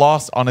just got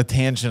lost on a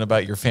tangent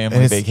about your family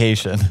And it's-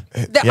 vacation.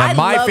 Yeah, I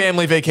my love-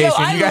 family vacation.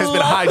 Yo, I You guys have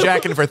been love-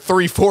 hijacking for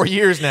 3-4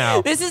 years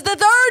now. This is the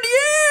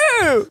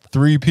 3rd year.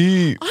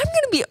 3P.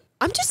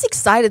 I'm just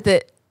excited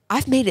that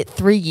I've made it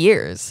 3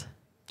 years.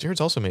 Jared's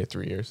also made it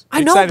 3 years. I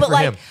know, Excited but for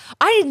like, him.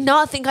 I did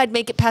not think I'd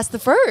make it past the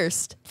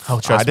 1st.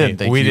 Oh, trust I didn't me,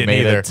 think we you didn't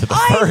made either. it to the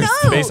I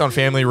first. know. Based on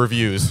family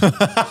reviews.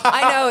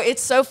 I know,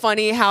 it's so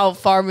funny how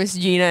far Miss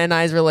Gina and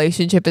I's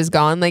relationship has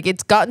gone. Like,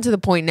 it's gotten to the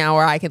point now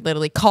where I could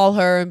literally call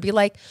her and be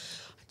like,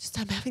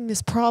 I'm having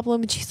this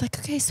problem. And she's like,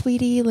 okay,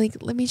 sweetie, like,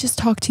 let me just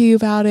talk to you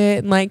about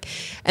it.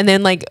 And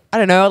then like, I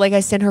don't know, like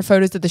I send her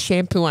photos of the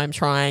shampoo I'm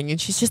trying and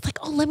she's just like,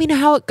 oh, let me know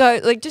how it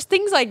goes. Like, just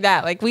things like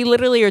that. Like, we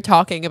literally are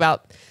talking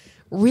about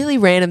really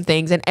random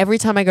things. And every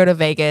time I go to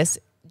Vegas,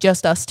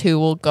 just us two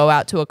will go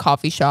out to a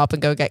coffee shop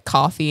and go get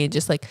coffee and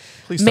just like,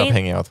 Please stop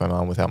hanging out with my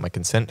mom without my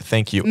consent.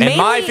 Thank you. And my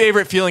Mainly-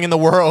 favorite feeling in the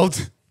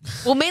world.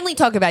 we'll mainly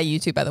talk about you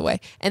two, by the way.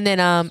 And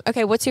then,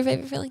 okay, what's your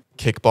favorite feeling?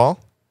 Kickball.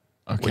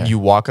 Okay. When you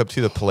walk up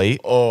to the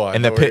plate I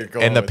and know the where you're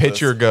going and the with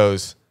pitcher this.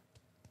 goes,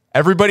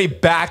 everybody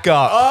back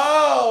up.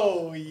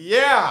 Oh,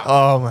 yeah.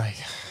 Oh my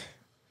God.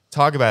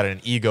 Talk about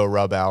an ego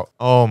rub out.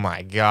 Oh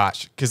my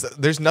gosh. Because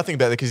there's nothing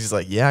better because he's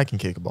like, yeah, I can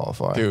kick a ball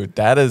far. Dude,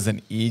 that is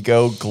an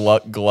ego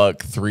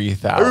gluck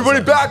 3000.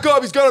 Everybody back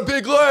up. He's got a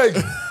big leg.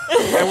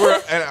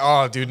 and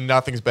oh, dude,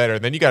 nothing's better.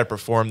 Then you got to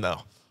perform though.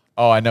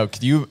 Oh, I know.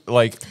 Could you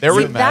like There could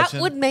was- you imagine?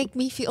 That would make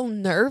me feel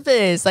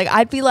nervous. Like,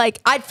 I'd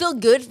feel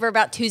good for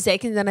about 2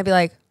 seconds, then I'd be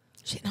like,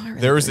 shit, no, I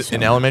really There wanna was show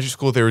in up. elementary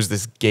school, there was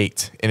this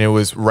gate and it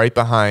was right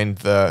behind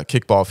the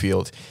kickball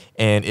field.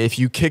 And if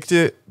you kicked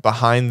it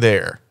behind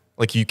there,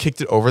 like you kicked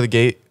it over the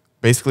gate,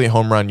 basically a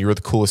home run, you were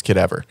the coolest kid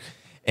ever.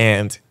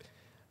 And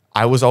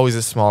I was always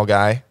a small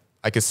guy.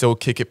 I could still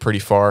kick it pretty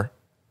far.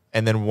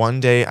 And then one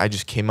day I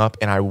just came up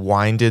and I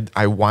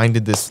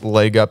winded this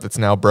leg up that's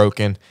now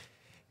broken.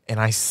 And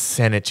I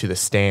sent it to the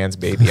stands,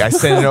 baby. I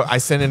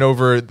sent it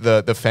over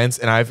the fence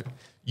and I've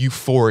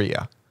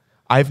euphoria.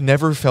 I've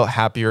never felt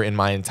happier in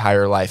my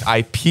entire life.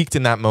 I peaked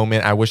in that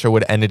moment. I wish I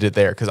would have ended it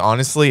there because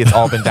honestly, it's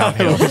all been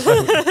downhill.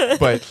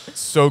 But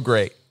so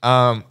great.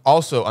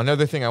 Also,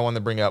 another thing I wanted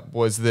to bring up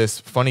was this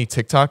funny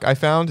TikTok I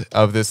found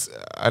of this.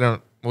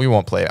 We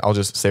won't play it. I'll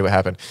just say what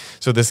happened.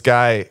 So this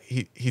guy,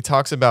 he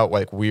talks about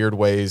like weird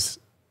ways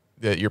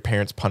that your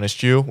parents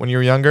punished you when you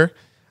were younger.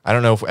 I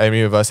don't know if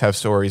any of us have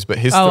stories, but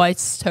I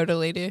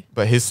totally do.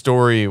 but his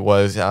story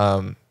was,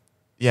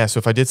 yeah, so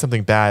if I did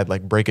something bad,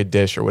 like break a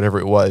dish or whatever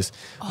it was,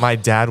 my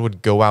dad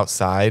would go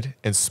outside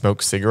and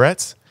smoke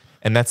cigarettes.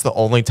 And that's the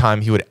only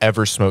time he would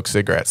ever smoke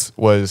cigarettes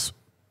was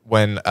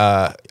when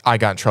I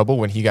got in trouble,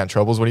 when he got in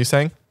trouble is what he's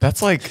saying.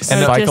 That's like just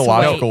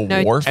psychological wait.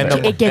 No, warfare.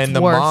 And It gets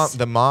worse.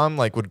 the mom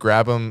like would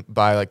grab him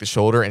by like the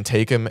shoulder and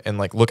take him and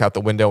like look out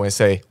the window and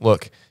say,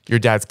 look, your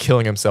dad's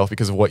killing himself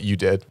because of what you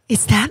did.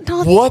 Is that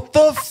not What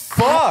the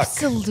fuck?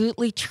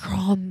 absolutely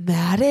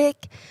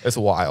traumatic? It's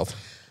wild.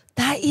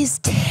 That is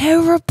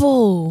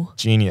terrible.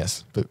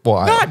 Genius, but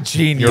wild. Not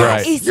genius. You're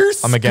right.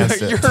 Is I'm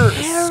against it. You're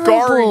scarring your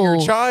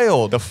terrible.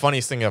 child. The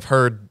funniest thing I've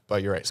heard,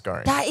 but you're right,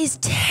 scarring. That is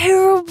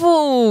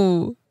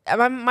terrible.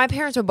 My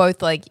parents are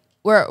both like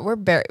we're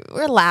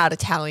a loud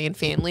Italian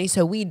family,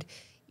 so we'd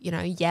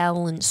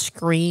yell and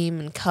scream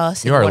and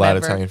cuss. You and are a loud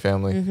whatever. Italian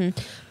family.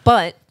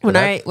 But when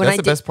That's I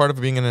the best part of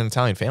being in an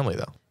Italian family,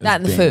 though. that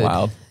and the Being food,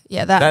 loud.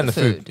 yeah, that And the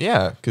food.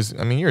 Yeah, because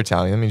I mean, you're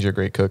Italian. That means you're a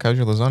great cook. How's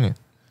your lasagna?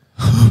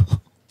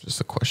 Just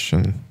a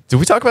question. Did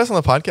we talk about this on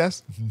the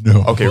podcast?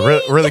 No. Okay,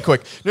 really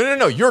quick.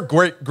 No. You're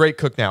a great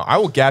cook now. I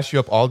will gas you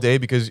up all day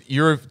because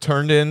you're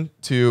turned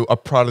into a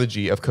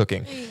prodigy of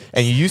cooking.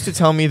 And you used to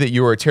tell me that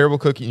you were a terrible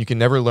cook and you can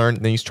never learn.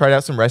 And then you tried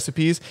out some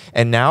recipes.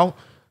 And now,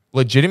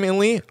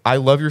 legitimately, I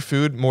love your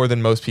food more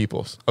than most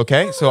people's.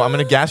 Okay? So I'm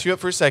going to gas you up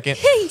for a second.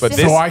 But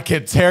So I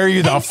can tear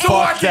you the so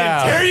I fuck can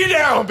down. tear you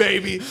down,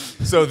 baby.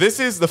 So this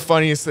is the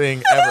funniest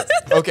thing ever.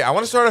 Okay, I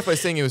want to start off by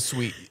saying it was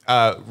sweet.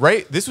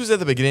 Right? This was at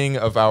the beginning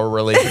of our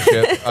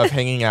relationship of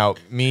hanging out,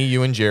 me,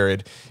 you, and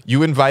Jared.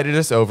 You invited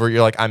us over.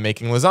 You're like, I'm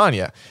making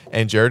lasagna.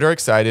 And Jared are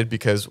excited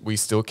because we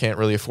still can't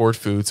really afford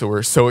food. So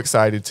we're so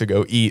excited to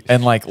go eat.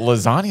 And like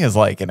lasagna is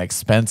like an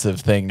expensive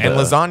thing. And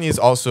lasagna is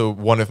also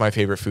one of my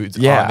favorite foods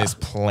Yeah. on this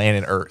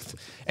planet Earth.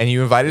 And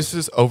you invited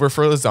us over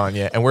for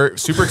lasagna, and we're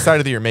super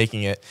excited that you're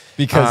making it.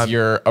 because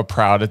you're a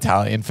proud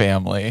Italian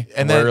family, And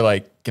and then- we're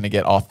like gonna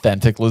get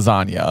authentic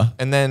lasagna.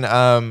 And then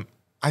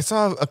I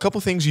saw a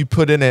couple things you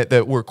put in it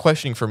that were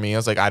questioning for me. I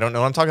was like, I don't know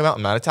what I'm talking about.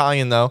 I'm not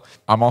Italian, though.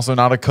 I'm also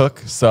not a cook,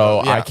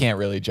 so Yeah. I can't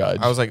really judge.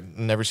 I was like,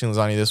 never seen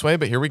lasagna this way,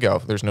 but here we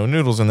go. There's no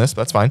noodles in this,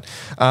 but that's fine.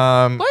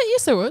 What?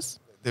 Yes, there was.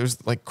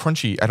 There's like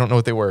crunchy. I don't know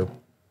what they were.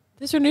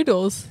 These are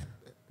noodles.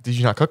 Did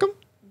you not cook them?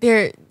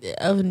 They're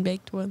oven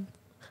baked ones.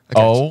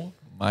 oh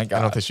my I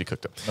god! don't think she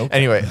cooked them. Nope.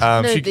 Anyway,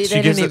 No, she they gives don't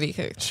it. need to be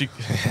cooked. She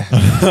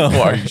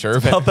Well, are you sure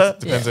about that?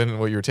 depends on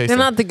what you were tasting. They're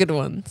not the good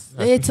ones.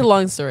 It's a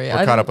long story.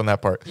 We're caught up on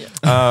that part.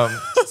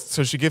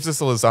 So she gives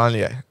us a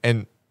lasagna,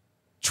 and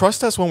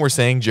trust us when we're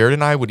saying Jared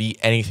and I would eat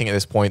anything at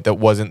this point that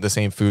wasn't the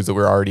same foods that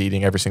we're already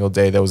eating every single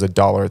day that was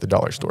 $1 at the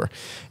dollar store.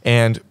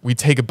 And we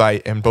take a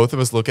bite and both of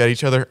us look at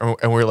each other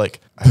and we're like,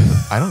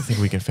 I don't think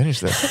we can finish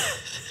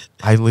this.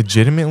 I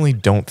legitimately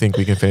don't think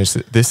we can finish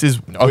it. This is,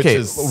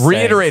 okay,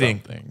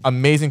 reiterating,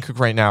 amazing cook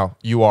right now.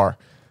 You are.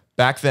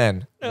 Back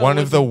then, one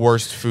of the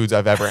worst foods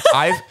I've ever.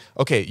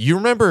 Okay, you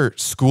remember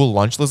school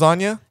lunch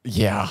lasagna?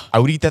 Yeah. I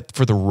would eat that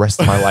for the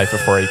rest of my life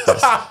before I ate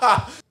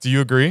this. Do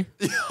you agree?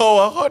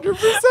 Oh,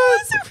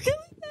 100%.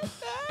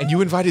 And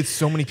you invited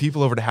so many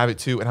people over to have it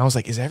too. And I was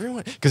like, is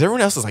everyone, because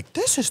everyone else is like,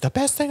 this is the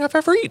best thing I've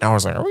ever eaten. I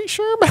was like, are we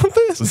sure about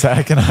this?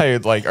 Zach and I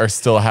like are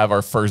still have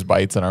our first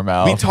bites in our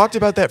mouth. We talked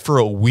about that for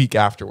a week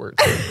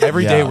afterwards.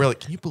 Every day we're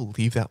like, can you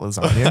believe that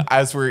lasagna?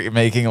 As we're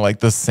making like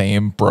the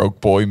same broke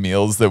boy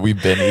meals that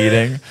we've been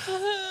eating.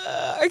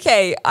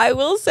 Okay, I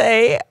will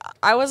say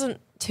I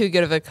wasn't too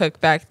good of a cook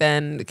back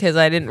then because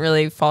I didn't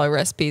really follow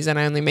recipes and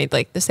I only made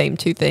like the same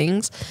 2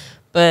 things.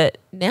 But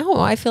now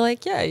I feel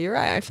like, yeah, you're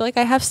right. I feel like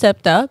I have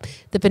stepped up.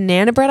 The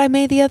banana bread I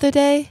made the other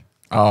day.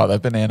 Oh,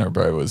 that banana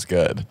bread was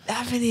good.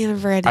 That banana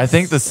bread. I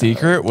think the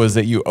secret was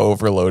that you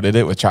overloaded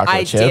it with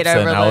chocolate chips,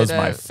 and that was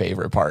my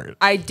favorite part.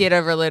 I did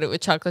overload it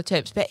with chocolate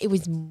chips, but it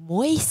was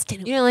moist.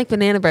 And you don't like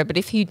banana bread, but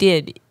if you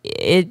did,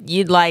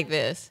 you'd like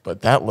this.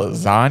 But that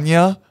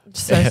lasagna.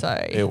 So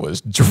sorry. It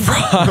was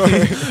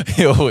dry.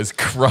 It was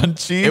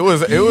crunchy. It was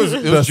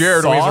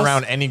Jared when he's sauce?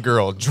 around any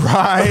girl.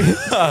 Dry.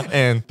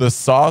 And The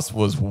sauce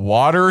was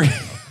watery.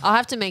 I'll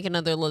have to make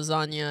another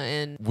lasagna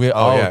and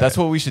yeah. That's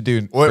what we should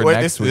do wait, for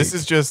next week. this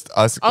is just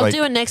us. I'll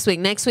do it next week.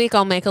 Next week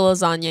I'll make a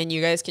lasagna and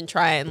you guys can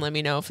try it and let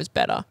me know if it's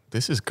better.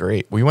 This is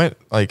great. We went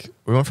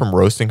from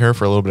roasting her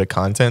for a little bit of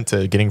content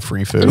to getting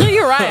free food. No,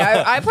 you're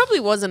right. I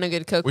probably wasn't a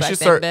good cook back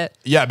then. But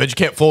Yeah, but you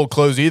can't fold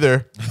clothes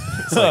either.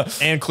 It's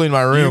like, and clean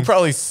my room. You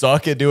probably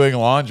suck at doing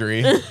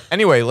laundry.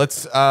 Anyway,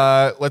 let's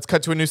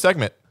cut to a new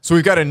segment. So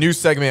we've got a new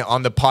segment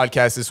on the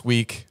podcast this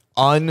week,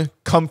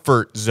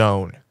 Uncomfort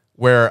Zone,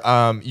 where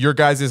your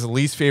guys'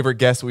 least favorite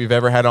guest we've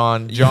ever had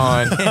on,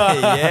 John.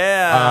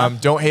 Yeah.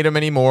 Don't hate him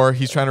anymore.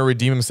 He's trying to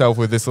redeem himself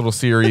with this little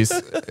series.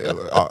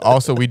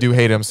 Also, we do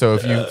hate him, so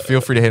if you feel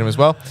free to hate him as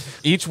well.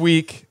 Each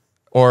week,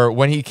 or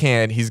when he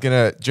can,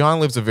 John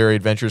lives a very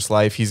adventurous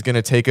life. He's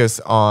gonna take us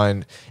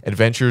on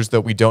adventures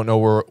that we don't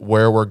know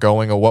where we're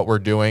going or what we're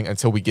doing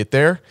until we get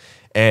there.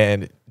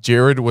 And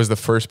Jared was the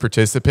first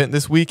participant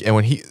this week,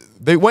 and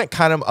they went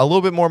kind of a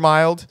little bit more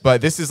mild,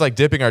 but this is like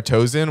dipping our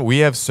toes in. We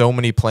have so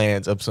many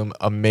plans of some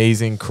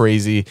amazing,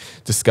 crazy,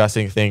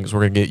 disgusting things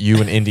we're gonna get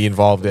you and Indy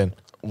involved in.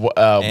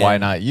 Why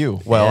not you?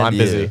 Well, And I'm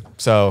busy,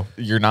 so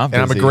You're not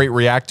busy. and I'm a great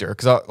reactor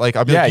because I'll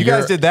be like, you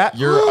guys did that.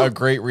 You're a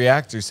great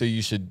reactor, so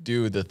you should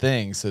do the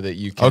thing so that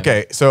you can.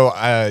 Okay,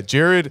 so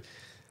Jared,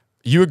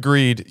 you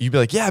agreed. You'd be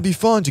like, yeah, it'd be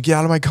fun to get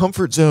out of my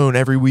comfort zone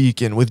every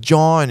week and with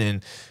John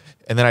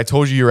and then I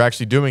told you were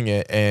actually doing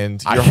it,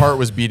 and your heart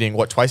was beating,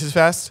 what, twice as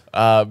fast?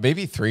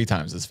 Maybe 3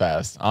 times as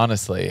fast,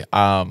 honestly.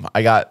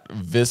 I got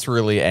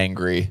viscerally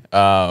angry.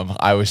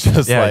 I was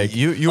just like...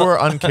 You are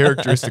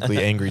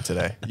uncharacteristically angry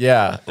today.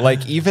 Yeah,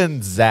 like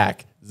even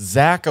Zach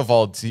of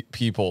all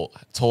people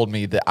told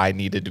me that I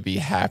needed to be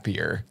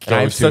happier. And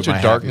I have such a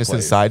darkness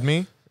inside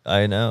me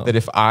I know. that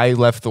if I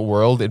left the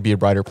world, it'd be a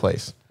brighter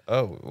place.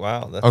 Oh,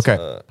 wow. That's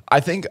Okay. I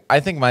think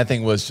my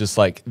thing was just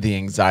like the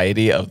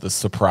anxiety of the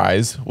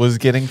surprise was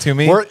getting to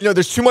me.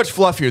 There's too much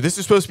fluff here. This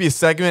is supposed to be a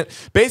segment.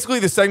 Basically,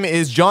 the segment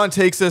is John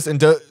takes us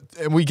and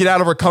we get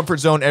out of our comfort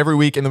zone every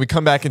week, and then we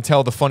come back and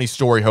tell the funny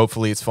story.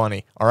 Hopefully, it's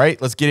funny. All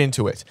right, let's get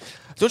into it.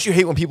 Don't you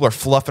hate when people are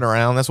fluffing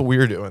around? That's what we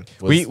were doing.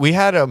 We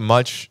had a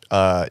much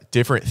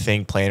different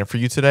thing planned for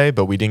you today,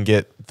 but we didn't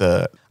get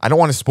I don't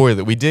want to spoil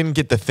it. We didn't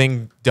get the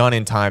thing done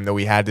in time that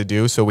we had to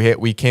do, so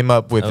we came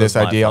up with this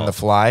idea on the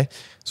fly.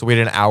 So we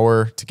had an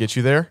hour to get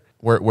you there.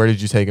 Where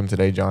did you take him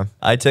today, John?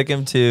 I took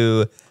him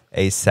to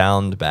a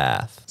sound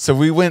bath. So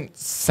we went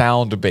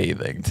sound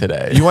bathing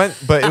today. You went,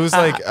 but it was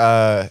like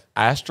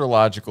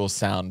astrological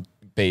sound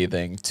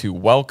bathing to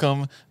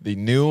welcome the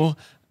new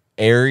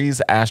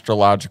Aries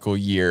astrological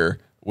year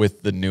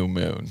with the new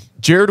moon.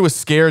 Jared was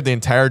scared the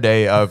entire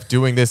day of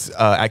doing this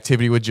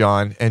activity with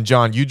John. And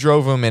John, you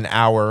drove him an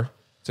hour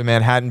to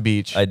Manhattan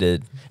Beach. I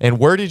did. And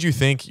where did you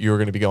think you were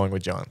going to be going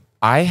with John?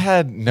 I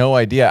had no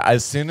idea.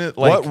 As soon as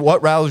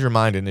what rattled your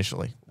mind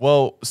initially?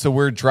 Well, so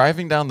we're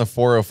driving down the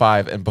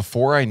 405, and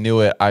before I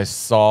knew it, I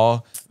saw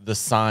the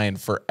sign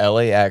for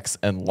LAX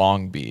and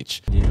Long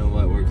Beach. Do you know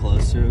what we're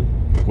close to?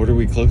 What are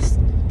we close?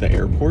 The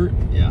airport?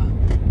 Yeah.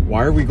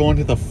 Why are we going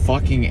to the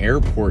fucking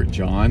airport,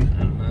 John?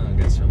 I don't know.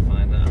 I guess you'll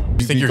find out.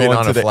 You think you're getting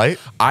on a flight?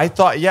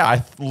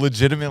 I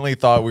legitimately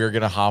thought we were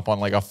going to hop on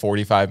like a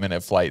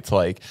 45-minute flight to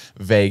like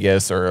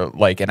Vegas or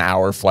like an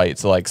hour flight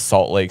to like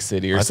Salt Lake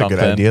City or something.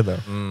 That's a good idea,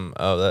 though.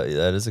 Oh,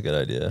 that is a good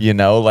idea. You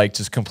know, like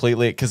just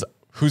completely, because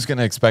who's going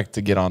to expect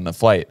to get on the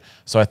flight?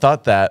 So I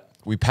thought that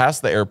we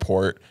passed the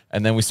airport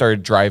and then we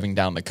started driving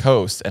down the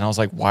coast. And I was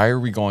like, why are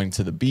we going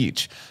to the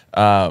beach?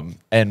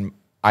 And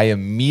I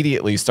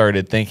immediately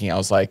started thinking, I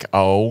was like,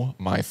 oh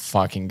my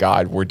fucking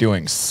God, we're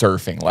doing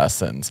surfing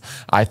lessons.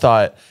 I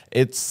thought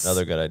it's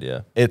Another good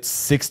idea. It's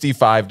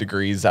 65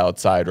 degrees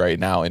outside right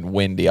now and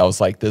windy. I was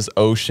like, this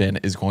ocean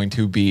is going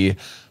to be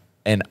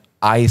an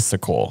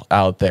icicle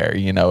out there,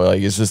 you know,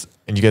 like it's just.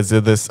 And you guys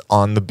did this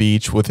on the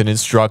beach with an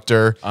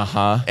instructor.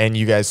 And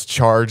you guys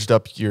charged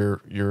up your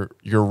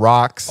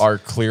rocks. Our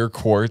clear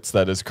quartz,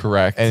 that is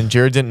correct. And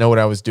Jared didn't know what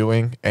I was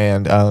doing.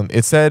 And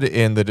it said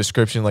in the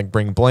description, like,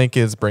 bring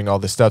blankets, bring all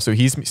this stuff. So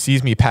he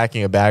sees me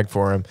packing a bag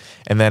for him.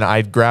 And then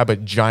I'd grab a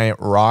giant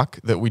rock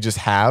that we just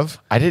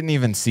have. I didn't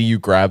even see you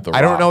grab the rock.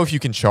 I don't know if you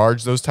can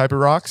charge those type of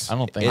rocks. I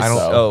don't think It's,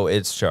 so. oh,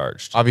 it's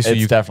charged. Obviously,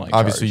 It's definitely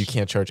obviously charged. you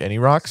can't charge any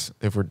rocks,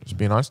 if we're just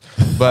being honest.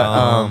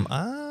 But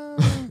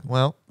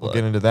well, we'll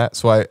get into that.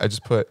 So I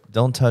just put.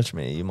 Don't touch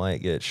me. You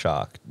might get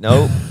shocked.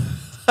 Nope.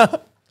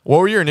 What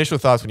were your initial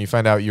thoughts when you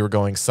found out you were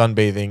going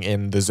sunbathing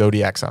in the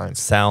zodiac signs?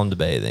 Sound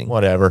bathing.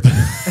 Whatever.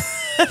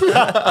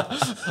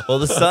 Well,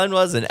 the sun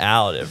wasn't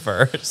out at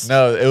first.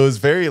 No, it was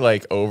very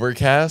like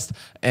overcast,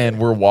 and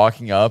we're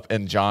walking up,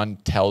 and John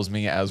tells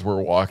me as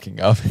we're walking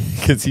up,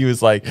 because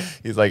he's like,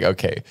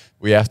 okay,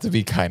 we have to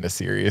be kind of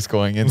serious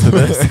going into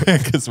this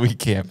because we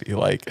can't be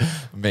like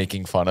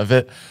making fun of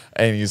it.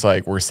 And he's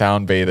like, we're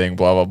sound bathing,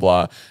 blah blah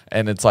blah,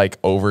 and it's like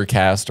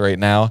overcast right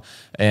now,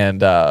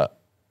 and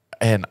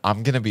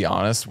I'm gonna be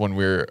honest, when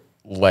we're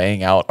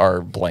laying out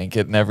our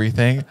blanket and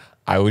everything,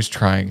 I was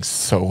trying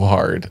so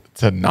hard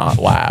to not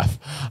laugh.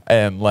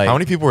 And like, How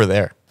many people were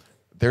there?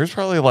 there's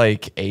probably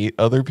like 8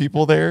 other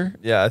people there.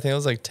 Yeah, I think it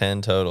was like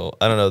 10 total.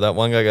 I don't know. That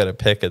one guy got a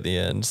pick at the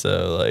end.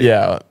 So like,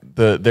 Yeah,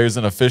 there's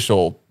an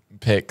official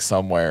pick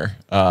somewhere.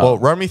 Well,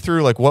 run me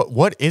through, like,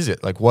 what is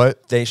it? Like,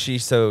 what? She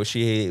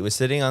was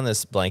sitting on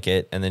this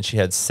blanket, and then she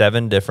had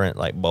 7 different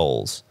like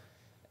bowls,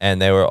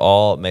 and they were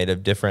all made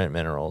of different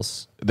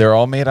minerals. They're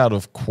all made out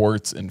of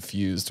quartz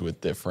infused with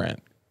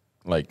different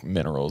like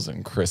minerals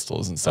and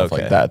crystals and stuff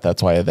Okay. like that.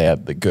 That's why they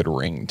had the good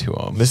ring to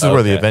them. This is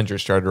where the Okay.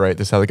 Avengers started, right?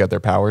 This is how they got their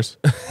powers.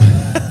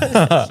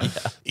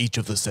 Each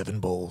of the 7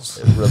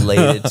 bowls.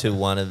 Related to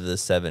one of the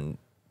 7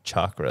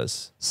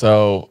 chakras.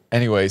 So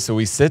anyway, so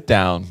we sit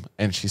down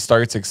and she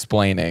starts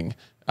explaining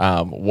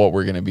what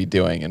we're going to be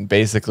doing. And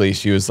basically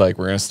she was like,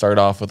 we're going to start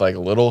off with like a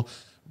little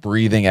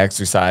breathing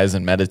exercise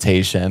and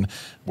meditation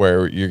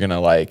where you're going to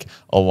like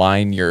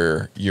align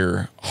your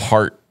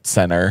heart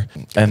center.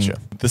 And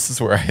this is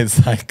where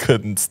I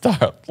couldn't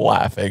stop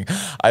laughing.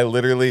 I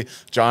literally,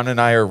 John and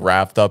I are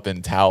wrapped up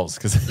in towels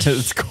because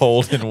it's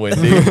cold and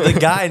windy. The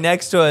guy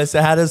next to us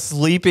had a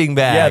sleeping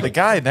bag. Yeah, the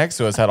guy next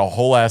to us had a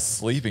whole ass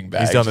sleeping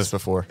bag. He's done this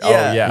before. Oh,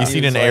 yeah. He's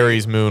seen He an was like-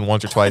 Aries moon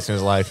once or twice in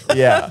his life.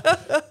 Yeah.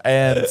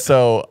 And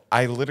so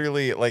I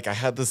literally, like, I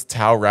had this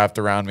towel wrapped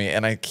around me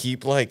and I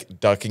keep like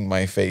ducking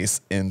my face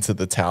into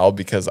the towel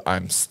because I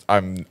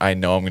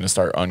know I'm going to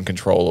start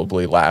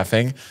uncontrollably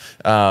laughing.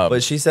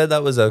 But she said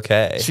that was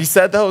okay. She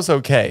said that was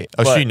okay.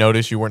 Oh, but- she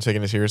noticed you weren't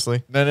taking it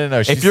seriously? No.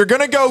 If you're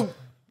going to go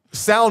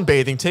sound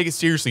bathing, take it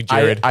seriously,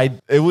 Jared.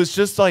 it was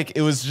just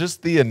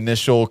the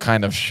initial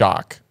kind of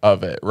shock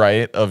of it,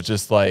 right? Of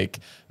just like,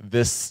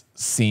 this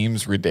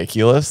seems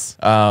ridiculous.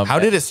 How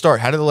did it start?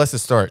 How did the lesson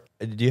start?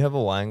 Do you have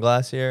a wine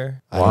glass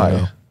here?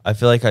 Why? I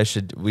feel like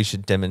we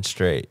should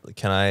demonstrate.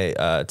 Can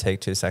I take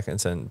 2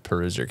 seconds and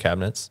peruse your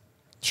cabinets?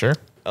 Sure.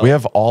 We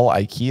have all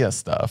IKEA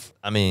stuff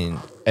I mean,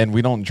 and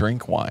we don't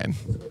drink wine.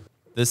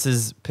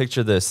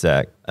 picture this,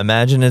 Zach.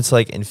 Imagine it's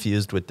like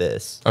infused with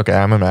this. Okay,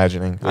 I'm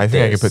imagining. I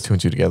think I can this. put 2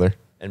 and 2 together.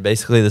 And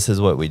basically this is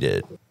what we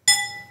did.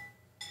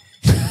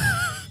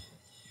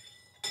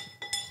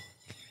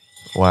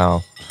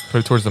 Wow. Put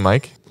it towards the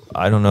mic.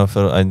 I don't know if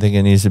I think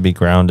it needs to be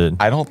grounded.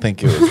 I don't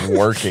think it was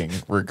working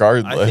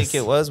regardless. I think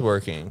it was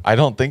working. I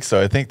don't think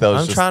so. I think that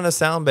was I'm just, trying to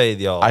sound bathe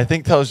y'all. I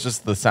think that was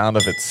just the sound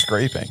of it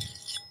scraping.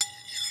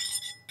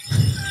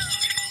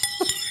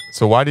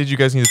 So why did you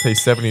guys need to pay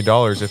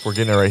 $70 if we're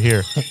getting it right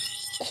here?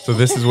 So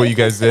this is what you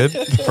guys did?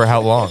 For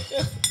how long?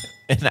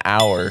 An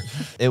hour.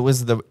 It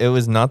was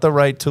not the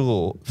right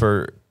tool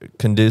for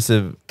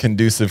conducive.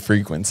 Conducive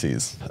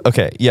frequencies.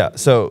 Okay, yeah.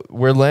 So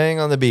we're laying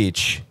on the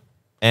beach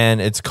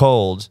and it's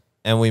cold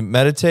and we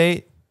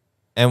meditate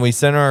and we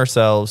center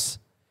ourselves,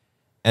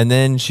 and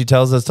then she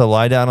tells us to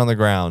lie down on the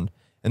ground.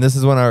 And this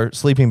is when our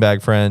sleeping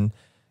bag friend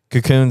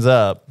cocoons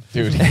up.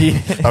 Dude, he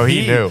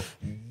knew.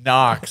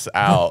 Knocks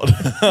out.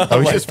 Oh,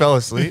 we just fell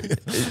asleep?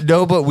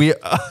 No, but we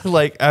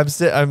like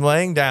I'm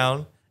laying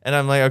down and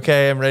I'm like,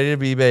 okay, I'm ready to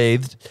be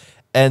bathed.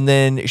 And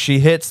then she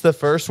hits the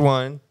first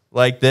one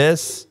like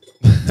this,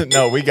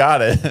 No, we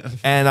got it.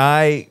 and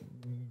I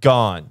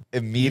gone.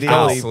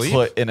 Immediately asleep?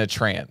 put in a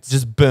trance.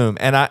 Just boom.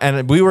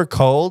 And we were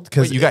cold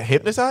because Wait, you got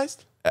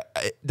hypnotized?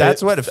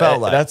 that's what it felt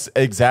like. That's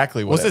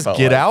exactly what What's it this, felt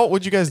Get like. Out?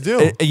 What'd you guys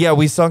do? Yeah,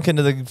 we sunk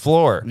into the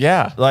floor.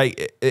 Yeah.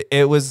 Like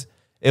it was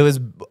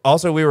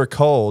also, we were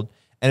cold.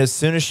 And as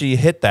soon as she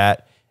hit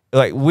that,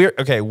 like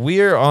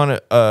we're on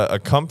a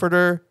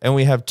comforter and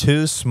we have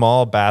 2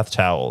 small bath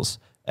towels.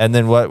 And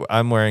then what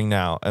I'm wearing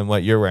now and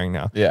what you're wearing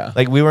now. Yeah.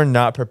 Like we were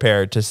not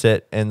prepared to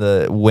sit in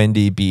the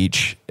windy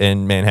beach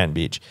in Manhattan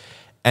Beach.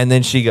 And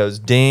then she goes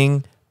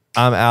ding.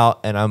 I'm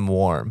out and I'm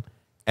warm.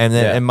 And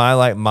then in my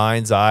like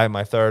mind's eye,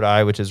 my third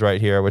eye, which is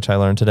right here, which I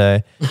learned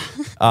today,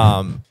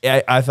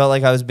 I felt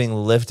like I was being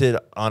lifted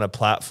on a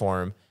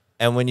platform.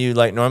 And when you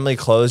like normally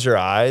close your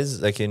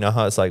eyes, like you know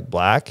how it's like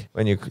black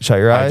when you shut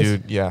your eyes?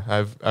 Dude, yeah,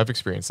 I've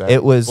experienced that.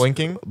 It was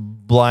blinking,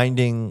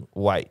 blinding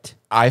white.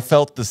 I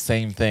felt the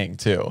same thing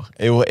too.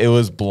 It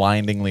was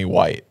blindingly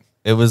white.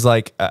 It was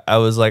like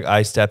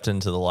I stepped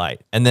into the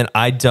light, and then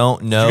I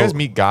don't know. Did you guys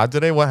meet God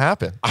today? What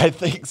happened? I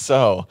think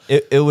so.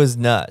 It was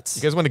nuts.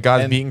 You guys went to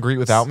God's meet and greet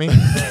without me?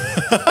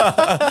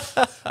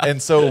 And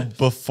so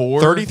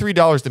before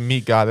 $33 to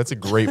meet God, that's a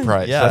great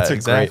price. Yeah, that's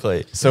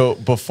exactly. So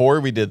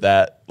before we did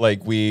that,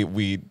 like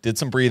we did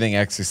some breathing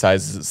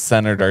exercises,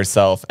 centered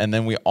ourselves, and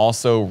then we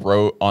also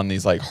wrote on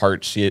these like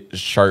heart-shaped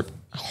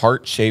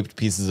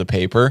pieces of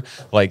paper,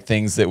 like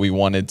things that we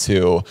wanted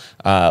to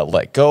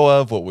let go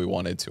of, what we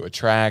wanted to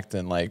attract,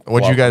 and like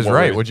What'd you guys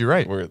write? What'd you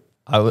write?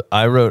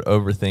 I wrote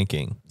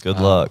overthinking. Good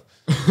luck.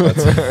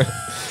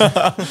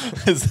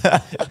 Is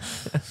that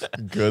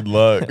good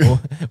luck?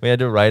 We had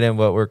to write in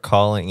what we're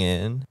calling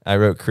in. I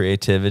wrote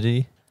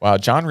creativity. Wow,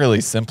 John really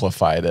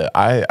simplified it.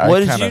 What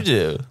did you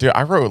do? Dude,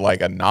 I wrote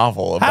like a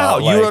novel about How?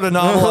 like, You wrote a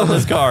novel on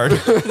this card.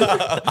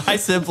 I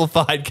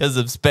simplified because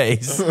of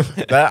space.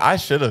 that I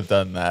should have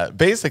done that.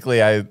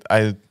 Basically, I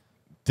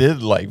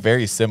did like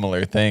very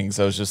similar things.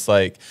 I was just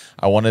like,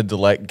 I wanted to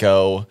let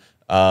go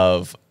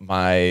of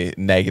my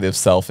negative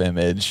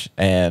self-image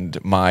and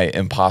my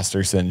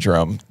imposter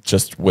syndrome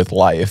just with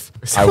life.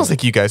 It sounds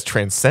like you guys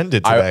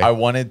transcended today. I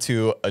wanted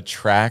to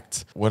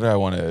attract, what do I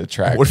want to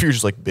attract? What if you're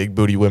just like big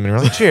booty women? You're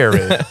like,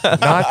 Jared,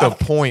 not the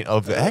point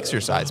of the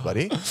exercise,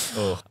 buddy.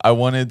 I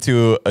wanted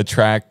to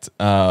attract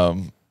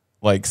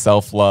like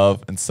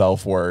self-love and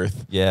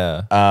self-worth.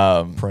 Yeah.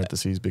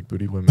 Parentheses, big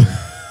booty women.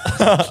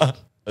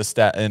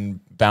 And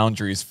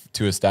boundaries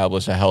to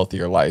establish a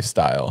healthier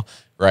lifestyle,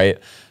 right?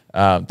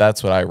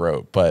 That's what I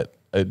wrote, but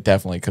it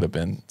definitely could have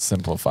been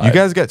simplified. You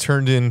guys got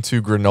turned into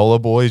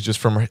granola boys just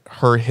from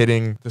her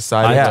hitting the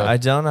side of the... I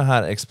don't know how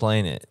to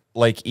explain it.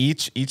 like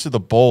each of the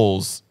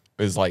bowls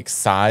is like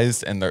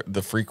sized, and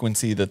the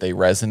frequency that they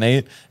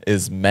resonate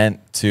is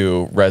meant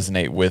to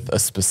resonate with a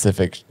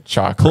specific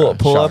chakra.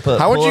 Pull up a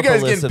How much pull you up a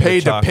guys list getting of the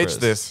paid to pitch chakras.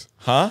 this?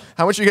 Huh?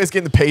 How much are you guys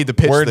getting paid to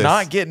pitch We're this?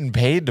 not getting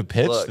paid to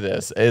pitch Look.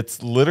 this.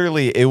 It's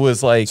literally, it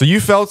was like, So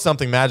you felt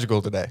something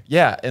magical today.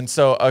 yeah. And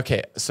so,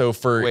 okay. So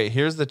for, Wait,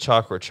 here's the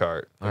chakra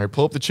chart. All right,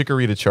 pull up the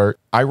Chikorita chart.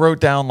 I wrote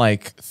down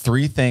like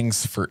 3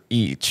 things for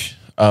each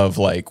of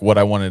like what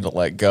I wanted to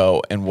let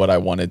go and what I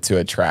wanted to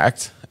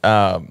attract.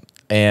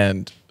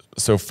 And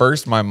so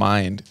first my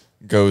mind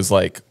goes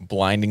like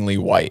blindingly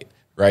white,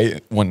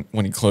 right? When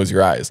you close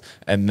your eyes.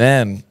 And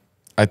then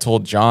I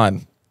told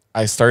John,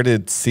 I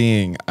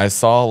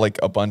saw like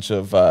a bunch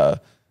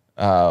of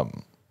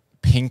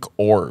pink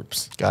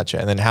orbs. Gotcha.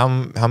 And then how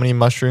many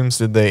mushrooms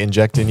did they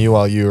inject in you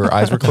while your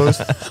eyes were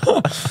closed?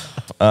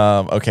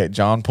 Okay,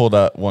 John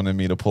wanted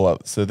me to pull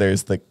up. So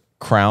there's the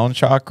crown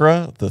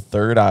chakra, the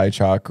third eye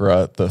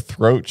chakra, the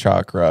throat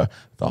chakra,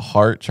 the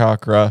heart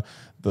chakra,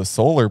 the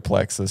solar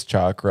plexus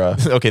chakra,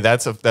 Okay,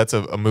 that's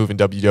a move in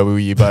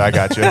WWE, but I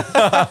got you.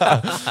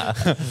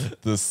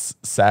 the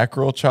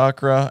sacral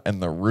chakra,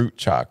 and the root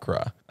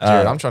chakra.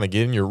 Jared, I'm trying to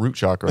get in your root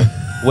chakra.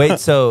 Wait,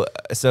 so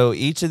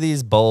each of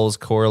these bowls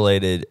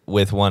correlated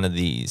with one of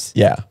these.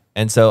 Yeah.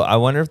 And so I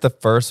wonder if the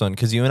first one,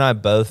 because you and I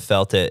both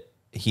felt it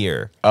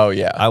here. Oh,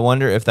 yeah. I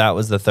wonder if that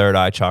was the third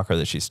eye chakra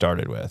that she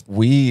started with.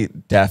 We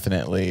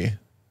definitely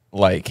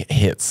like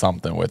hit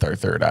something with our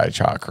third eye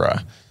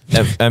chakra.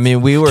 I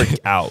mean, we were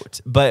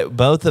out, but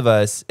both of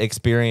us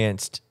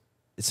experienced.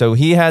 So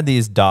he had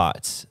these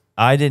dots.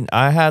 I didn't.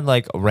 I had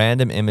like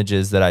random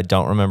images that I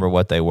don't remember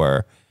what they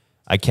were.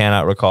 I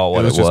cannot recall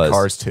what it was. Just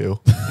Cars 2.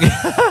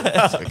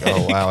 It's like,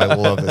 oh wow, I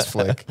love this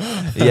flick.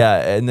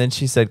 Yeah, and then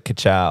she said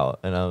 "ka-chow,"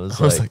 and I was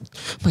like,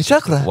 my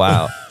chakra.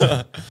 "Wow."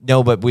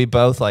 No, but we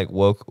both like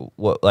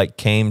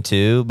came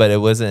to, but it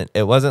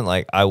wasn't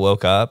like I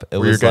woke up. It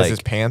Were your was guys'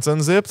 like pants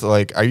unzipped?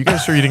 Like, are you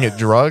guys sure you didn't get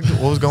drugged?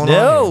 What was going on?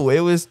 no,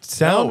 it was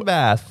sound No.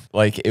 bath.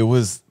 Like it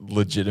was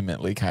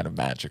legitimately kind of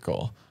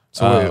magical.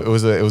 So it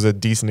was a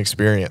decent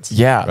experience.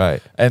 Yeah.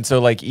 Right. And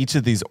so like each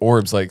of these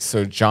orbs, like,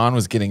 so John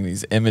was getting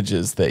these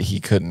images that he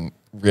couldn't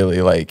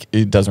really like,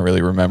 he doesn't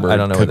really remember. I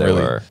don't know what couldn't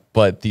they were.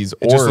 But these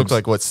It orbs, just looked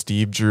like what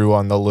Steve drew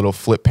on the little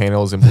flip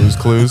panels in Blue's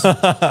Clues.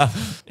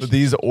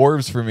 these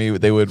orbs for me,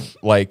 they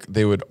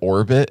would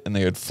orbit and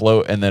they would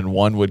float, and then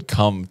one would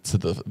come to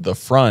the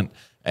front,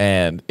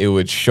 and it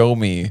would show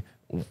me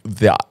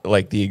the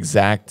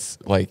exact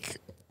like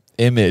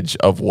image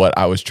of what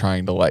I was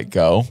trying to let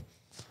go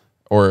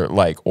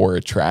or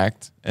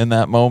attract in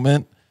that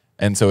moment.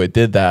 And so it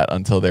did that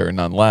until there were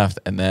none left,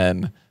 and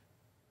then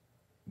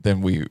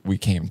we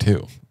came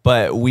to.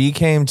 But we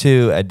came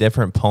to at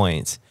different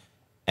points,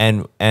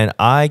 and when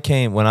I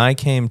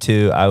came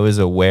to, I was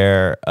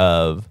aware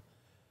of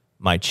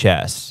my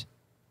chest,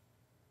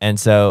 and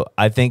so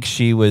I think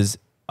she was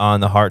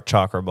on the heart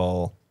chakra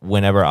bowl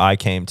whenever I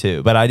came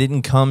to, but I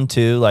didn't come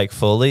to like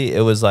fully.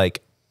 It was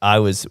like I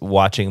was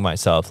watching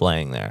myself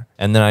laying there,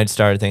 and then I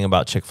started thinking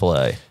about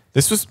Chick-fil-A.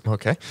 This was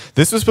okay.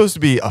 This was supposed to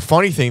be a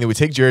funny thing that we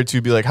take Jared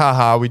to be like,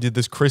 haha, we did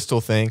this crystal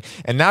thing.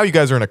 And now you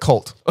guys are in a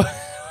cult.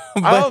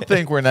 I don't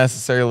think we're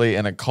necessarily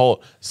in a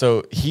cult.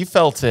 So he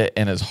felt it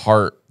in his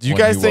heart. Do you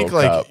when guys he think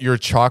woke like up. your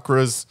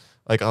chakras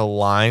like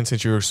align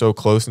since you were so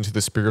close into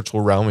the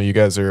spiritual realm and you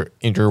guys are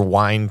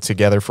intertwined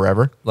together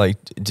forever? Like,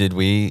 did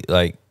we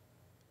like?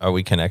 Are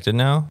we connected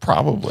now?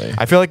 Probably.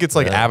 I feel like it's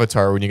like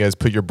Avatar when you guys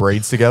put your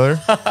braids together.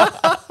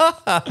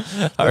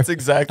 That's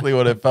exactly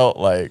what it felt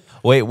like.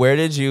 Wait,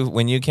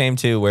 when you came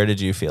to, where did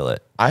you feel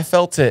it? I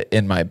felt it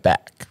in my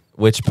back.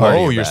 Which part?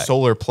 Oh, of your back?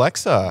 solar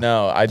plexa.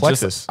 No,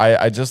 plexus.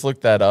 I just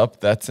looked that up.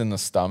 That's in the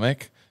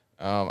stomach.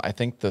 I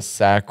think the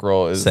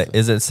sacral is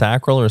Is it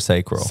sacral or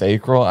sacral?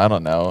 sacral. I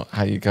don't know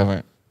how you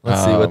cover.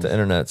 Let's see what the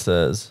internet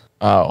says.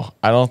 Oh,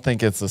 I don't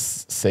think it's a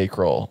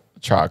sacral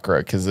chakra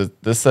because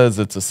this says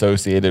it's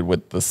associated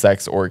with the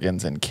sex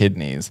organs and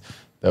kidneys,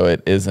 though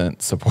it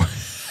isn't supported.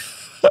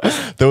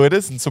 Though it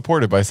isn't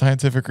supported by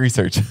scientific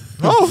research.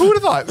 Oh, who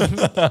would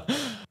have thought?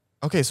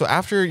 Okay, so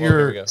after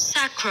your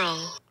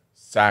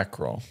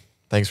Sacral.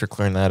 thanks for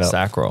clearing that up.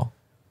 Sacral.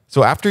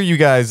 So after you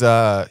guys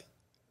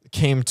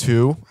came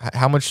to,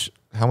 how much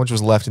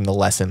was left in the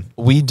lesson?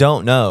 We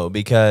don't know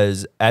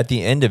because at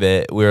the end of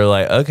it, we were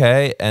like,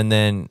 okay. And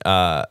then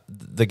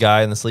the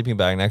guy in the sleeping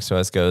bag next to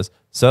us goes,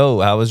 so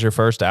how was your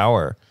first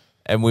hour?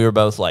 And we were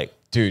both like,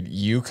 Dude,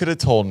 you could have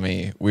told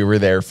me we were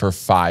there for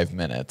 5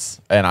 minutes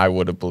and I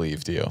would have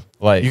believed you.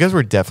 Like You guys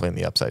were definitely in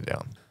the upside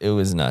down. it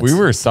was nuts. we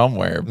were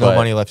somewhere, No but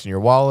money left in your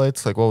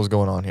wallets. Like, what was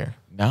going on here?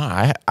 no,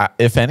 I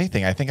if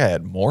anything, I think I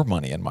had more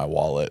money in my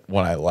wallet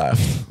when I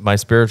left. My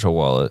spiritual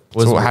wallet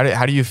was. So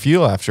how do you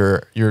feel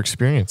after your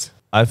experience?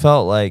 I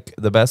felt like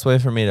the best way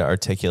for me to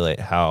articulate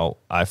how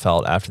I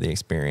felt after the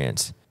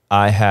experience,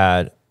 I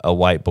had a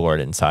whiteboard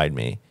inside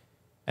me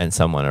and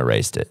someone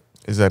erased it.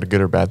 Is that a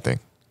good or bad thing?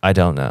 I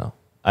don't know.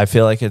 I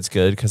feel like it's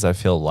good because I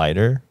feel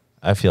lighter.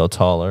 I feel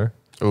taller.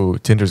 Oh,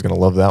 Tinder's going to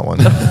love that one.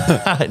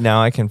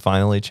 Now I can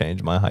finally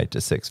change my height to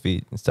 6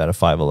 feet instead of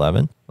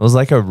 5'11". It was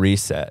like a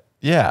reset.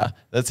 Yeah,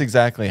 that's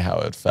exactly how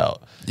it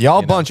felt.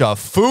 Y'all bunch of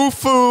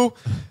foo-foo.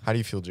 How do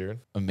you feel, Jared?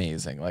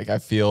 Amazing. Like I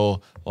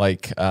feel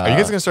like Are you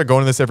guys going to start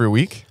going to this every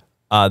week?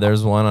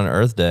 There's one on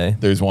Earth Day.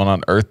 there's one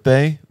on Earth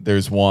Day.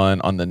 There's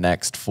one on the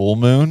next full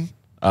moon.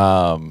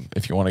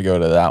 If you want to go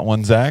to that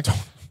one, Zach.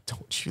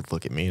 Don't you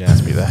look at me and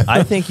ask me that.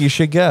 I think you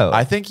should go.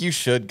 I think you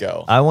should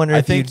go. I wonder I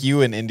if think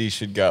you and Indy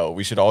should go.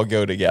 We should all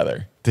go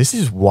together. This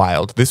is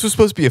wild. This was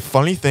supposed to be a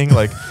funny thing.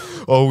 Like,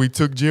 oh, we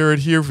took Jared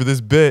here for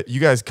this bit. You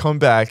guys come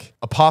back,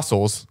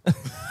 apostles.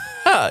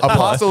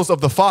 Apostles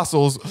of the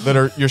fossils that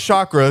are your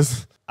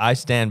chakras. I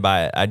stand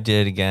by it. I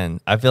did it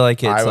again. I feel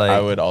like it's I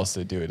would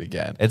also do it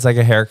again. it's like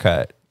a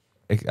haircut.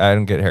 I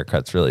don't get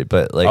haircuts really,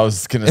 but like I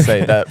was gonna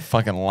say that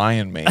fucking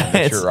lion man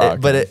that you're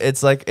rocking.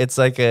 it's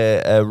like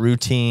a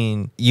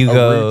routine. You a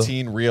go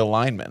routine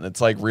realignment. It's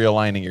like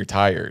realigning your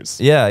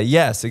tires. Yeah.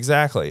 Yes.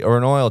 Exactly. Or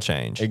an oil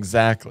change.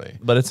 Exactly.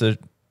 But it's a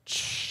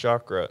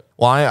chakra.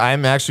 Well,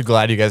 I'm actually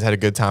glad you guys had a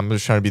good time. I'm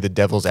just trying to be the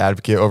devil's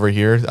advocate over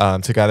here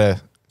to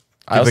gotta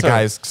give the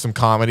guys some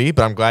comedy,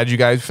 but I'm glad you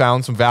guys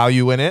found some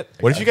value in it.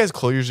 What if you guys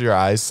closed your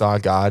eyes, saw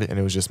God, and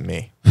it was just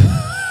me?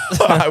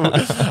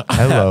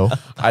 Hello.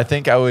 I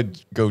think I would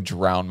go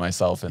drown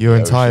myself in Your the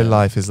entire ocean.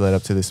 life has led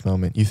up to this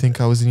moment. You think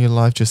I was in your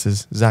life just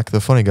as Zach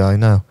the funny guy?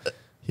 No.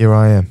 Here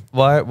I am.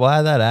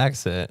 Why that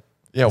accent?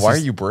 Yeah, why are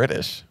you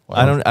British?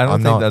 I don't I'm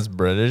think not. that's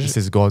British. This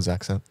is God's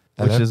accent.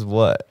 Which is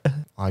what?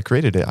 I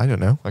created it. I don't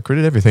know. I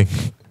created everything.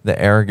 The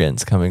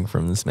arrogance coming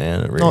from this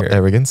man over Not here.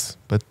 arrogance,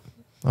 but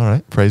all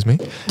right. Praise me.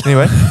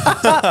 Anyway.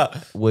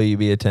 Will you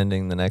be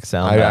attending the next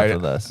sound bath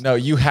with us? No,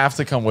 you have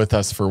to come with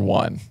us for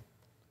one.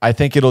 I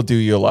think it'll do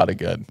you a lot of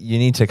good. You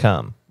need to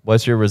come.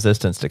 What's your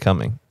resistance to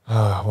coming?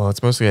 Well,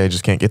 it's mostly I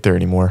just can't get there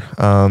anymore.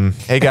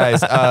 Hey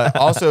guys,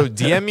 also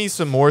DM me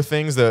some more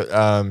things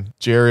that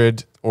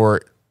Jared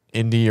or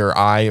Indy or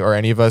I or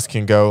any of us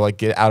can go like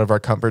get out of our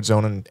comfort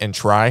zone and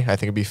try. I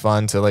think it'd be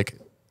fun to like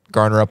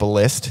garner up a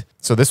list.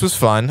 So this was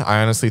fun.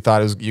 I honestly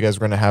thought you guys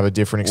were going to have a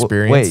different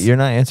experience. Wait, you're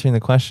not answering the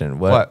question.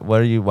 What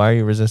are you? Why are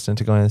you resistant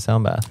to going to the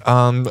sound bath?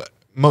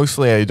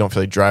 Mostly I don't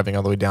feel like driving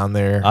all the way down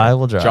there. I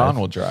will drive. John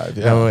will drive.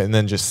 You Yeah, know, and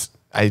then just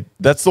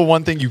that's the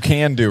one thing you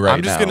can do right now.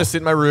 I'm just gonna sit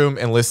in my room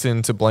and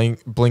listen to Blink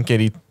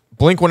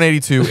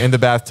 182 in the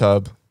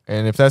bathtub.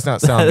 And if that's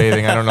not sound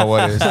bathing, I don't know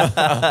what is.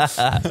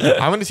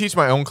 I'm gonna teach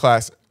my own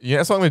class. Yeah,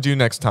 that's what I'm gonna do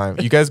next time.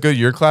 You guys go to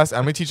your class.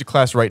 I'm gonna teach a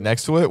class right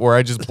next to it where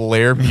I just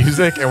blare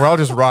music and we're all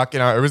just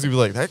rocking out. Everybody's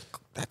gonna be like,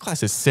 that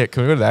class is sick.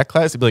 Can we go to that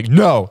class? They'd be like,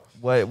 no.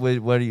 What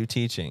are you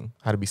teaching?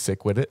 How to be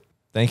sick with it.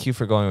 Thank you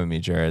for going with me,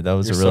 Jared. That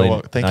was You're a really so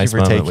wel- thank you nice for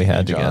moment taking we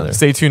had me, John. together.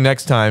 Stay tuned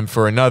next time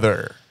for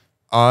another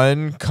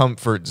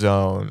uncomfort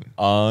zone.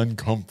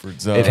 Uncomfort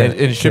zone.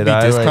 It should Did be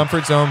I, like-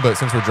 discomfort zone, but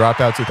since we're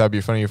dropouts, we thought it'd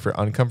be funnier for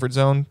uncomfort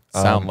zone.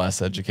 Sound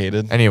less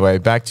educated. Anyway,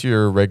 back to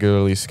your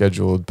regularly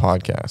scheduled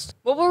podcast.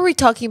 What were we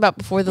talking about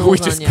before the We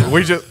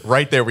lasagna? just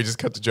right there. We just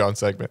cut to John's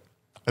segment.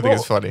 I think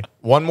it's funny.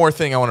 One more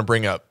thing I want to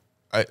bring up.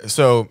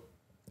 So,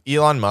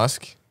 Elon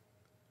Musk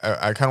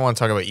I kind of want to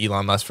talk about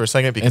Elon Musk for a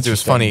second because it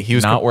was Interesting. funny. He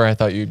was not where I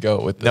thought you'd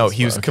go with this. no,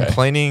 he was but okay.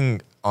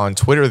 complaining on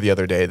Twitter the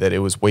other day that it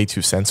was way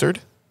too censored.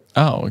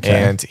 Oh,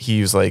 okay. And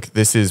he was like,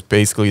 this is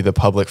basically the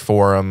public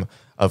forum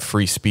of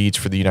free speech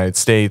for the United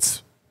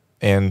States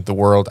and the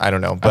world. I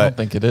don't know. But I don't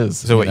think it is.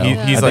 So you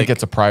know? he's I like, think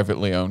it's a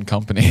privately owned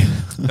company.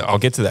 I'll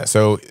get to that.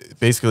 So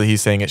basically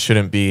he's saying it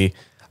shouldn't be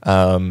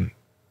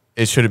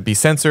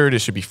censored. It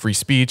should be free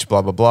speech,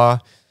 blah, blah, blah.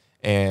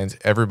 And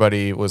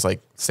everybody was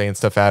like saying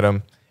stuff at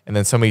him. And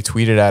then somebody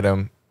tweeted at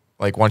him,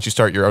 like, why don't you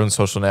start your own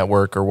social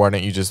network, or why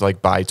don't you just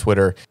like buy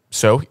Twitter?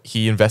 So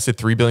he invested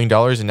 $3 billion,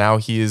 and now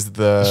he is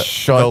the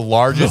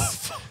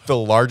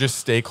largest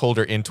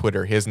stakeholder in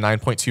Twitter. He has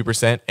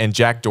 9.2%, and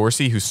Jack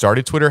Dorsey, who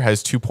started Twitter,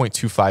 has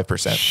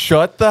 2.25%.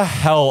 Shut the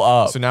hell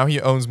up. So now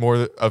he owns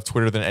more of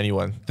Twitter than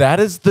anyone. That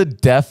is the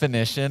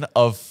definition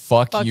of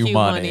fuck you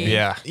money.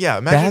 Yeah.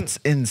 Imagine That's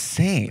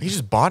insane. he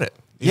just bought it.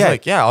 He's Yeah.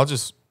 like, yeah, I'll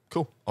just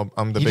cool.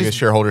 I'm the biggest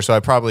shareholder, so I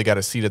probably got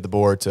a seat at the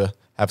board to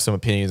have some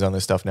opinions on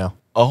this stuff now.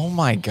 Oh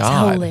my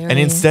God. hilarious. And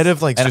instead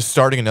of like just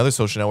starting another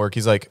social network,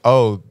 he's like,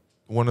 oh,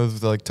 one of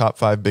the like top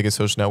 5 biggest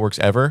social networks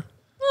ever.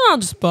 I'll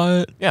just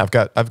buy it. Yeah,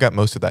 I've got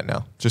most of that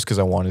now, just because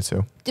I wanted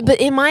to.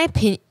 But in my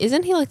opinion,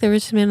 isn't he like the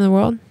richest man in the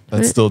world?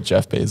 That's still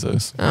Jeff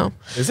Bezos. Oh,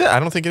 Is it? I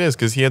don't think it is,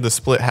 because he had the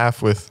split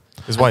half with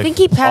his wife. I think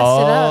he passed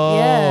it up.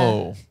 Yeah.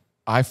 Oh,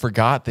 I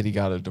forgot that he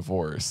got a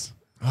divorce.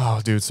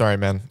 Oh, dude, sorry,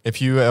 man.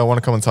 If you want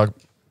to come and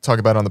talk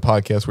about it on the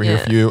podcast, we're here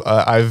Yeah. for you.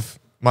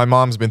 My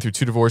mom's been through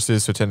 2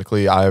 divorces, so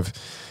technically I've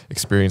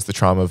experienced the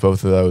trauma of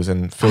both of those.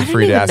 And feel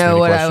free to ask me any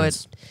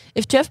questions.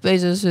 If Jeff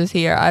Bezos was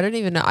here, I don't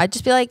even know. I'd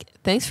just be like,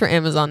 thanks for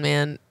Amazon,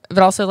 man. But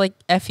also like,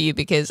 F you,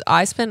 because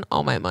I spend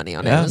all my money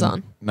on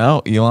Amazon.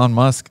 No, Elon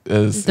Musk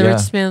is The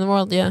richest man in the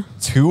world, yeah.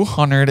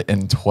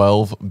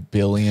 $212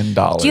 billion.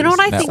 Do you know what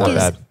I think not is?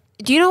 bad.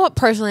 Do you know what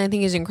personally I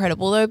think is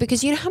incredible though?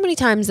 Because you know how many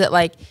times that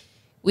like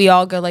we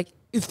all go like,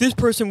 if this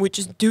person would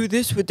just do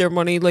this with their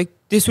money, like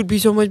this would be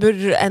so much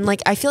better. And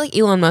like I feel like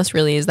Elon Musk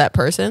really is that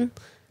person.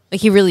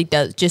 Like he really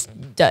does.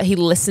 He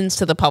listens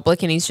to the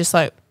public and he's just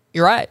like,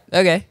 you're right.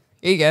 Okay,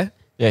 here you go.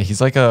 Yeah,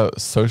 he's like a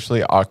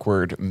socially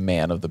awkward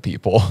man of the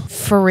people.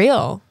 For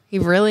real, he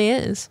really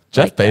is.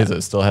 Jeff Like that.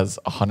 Bezos still has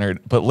 100,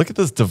 but look at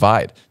this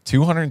divide.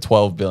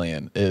 212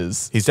 billion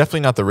is He's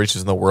definitely not the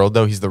richest in the world,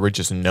 though. He's the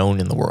richest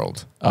known in the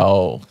world.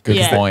 good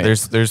Yeah. point.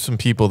 There's some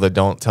people that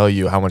don't tell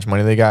you how much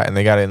money they got, and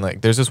they got it in like,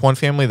 there's this one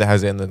family that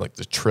has it in like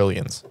the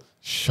trillions.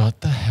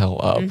 Shut the hell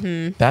up.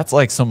 That's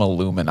like some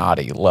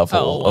Illuminati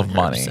level Oh, of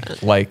money.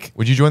 100%. Like,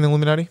 Would you join the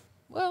Illuminati?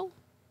 Well,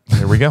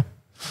 There we go.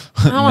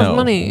 how much No.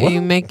 money are What?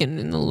 you making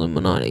in the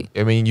Illuminati?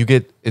 I mean,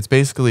 it's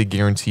basically a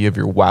guarantee of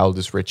your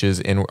wildest riches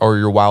or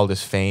your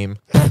wildest fame.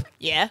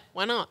 Yeah,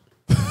 why not?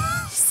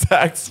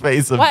 Zach's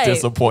face of Wait,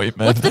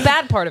 disappointment. What's the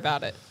bad part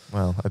about it?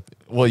 Well,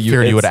 Well, you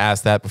figured you would it's-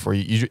 ask that before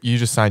you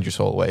just signed your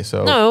soul away,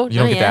 so No, you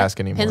don't not get to yet. ask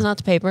anymore. Pen's not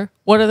to paper.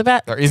 What are the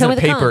bad? There Tell isn't me a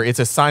the paper. cons. It's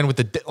a sign with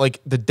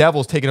the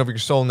devil's taking over your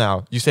soul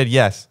now. You said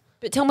yes.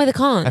 But tell me the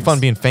cons. Have fun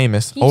being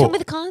famous. Can you tell me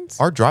the cons?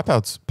 Our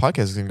Dropouts podcast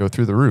is gonna go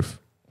through the roof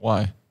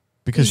Why?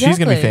 because she's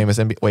gonna be Exactly. famous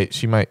and wait,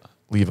 she might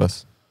leave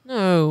us.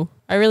 No,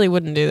 I really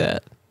wouldn't do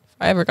that. If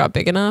I ever got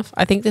big enough,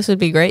 I think this would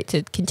be great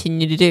to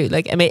continue to do.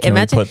 Like, I mean, Can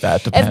imagine we put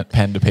that to if-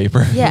 pen to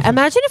paper? Yeah,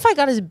 imagine if I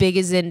got as big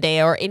as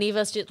Zendaya, or any of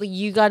us. Just like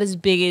you got as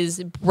big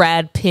as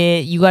Brad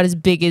Pitt, you got as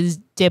big as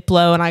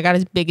Diplo, and I got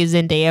as big as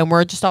Zendaya, and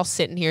we're just all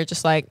sitting here,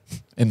 just like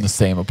In the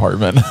same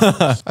apartment.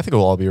 I think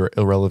we'll all be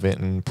irrelevant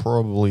in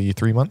probably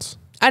 3 months.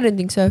 I didn't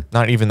think so.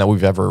 Not even that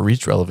we've ever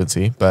reached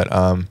relevancy, but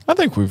I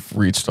think we've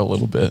reached a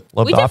little bit.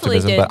 love We the definitely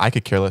optimism. did. But I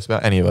could care less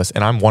about any of us,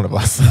 and I'm one of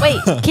us. Wait,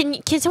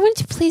 can someone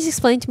please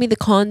explain to me the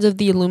cons of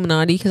the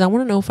Illuminati? Because I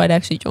want to know if I'd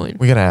actually join.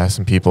 We gotta ask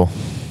some people.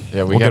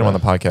 Yeah, We'll get them on the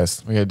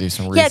podcast. We gotta do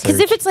some Yeah, research.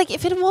 because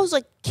if it involves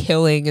like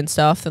killing and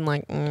stuff, then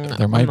like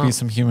there might be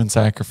some human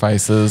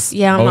sacrifices.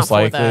 Yeah, I'm most not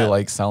for likely that.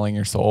 like selling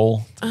your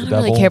soul to I the don't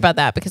devil. really care about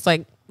that because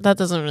like that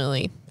doesn't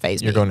really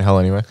phase me. You're going to hell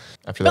anyway.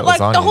 After But that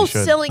like lasagna, the whole you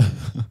should. selling,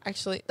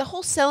 actually, the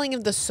whole selling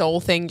of the soul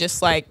thing,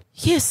 just like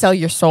you can't sell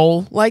your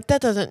soul. Like that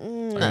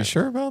doesn't. Are you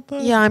sure about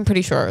that? Yeah, I'm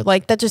pretty sure.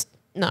 Like that just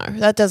no,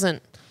 that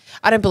doesn't.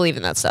 I don't believe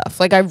in that stuff.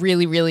 Like I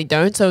really, really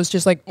don't. So it's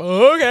just like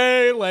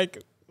okay, like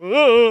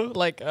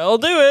I'll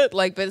do it.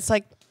 Like, but it's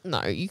like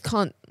no, you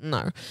can't.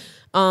 No.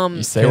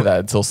 You say that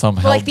until some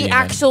But hell like the demon-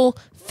 actual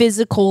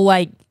physical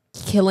like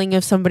killing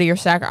of somebody or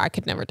sacrifice, I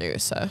could never do.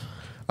 So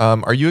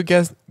Are you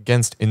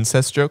against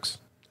incest jokes?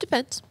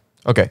 depends.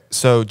 Okay,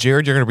 so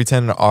Jared, you're going to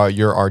pretend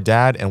you're our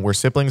dad and we're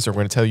siblings, and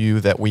we're going to tell you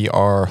that we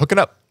are hooking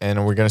up,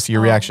 and we're going to see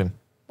your reaction.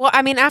 Well,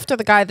 I mean, after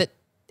the guy that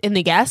in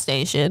the gas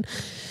station,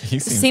 He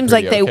it seems seems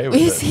like pretty they okay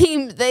with it.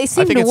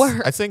 seem to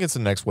work. I think it's the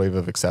next wave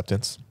of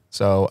acceptance.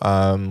 So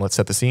let's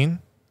set the scene.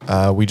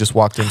 We just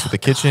walked into the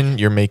kitchen.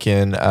 You're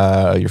making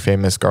your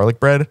famous garlic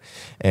bread,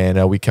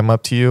 and we come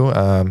up to you,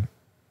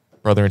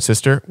 brother and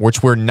sister,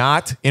 which we're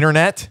not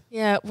internet.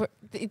 Yeah,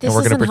 this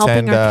we're gonna isn't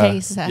helping pretend, our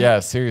case. Zach.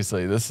 Yeah,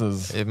 seriously, this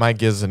is It might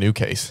give us a new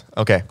case.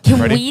 Okay, Can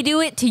ready? we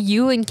do it to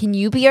you and can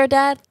you be our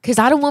dad? Because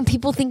I don't want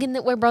people thinking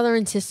that we're brother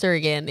and sister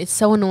again. It's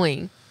so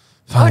annoying.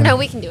 Fine. Oh, no,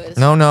 we can do it.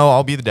 No,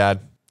 I'll be the dad.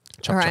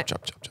 Chop, All chop, right.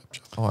 chop, chop, chop.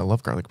 Oh, I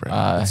love garlic bread.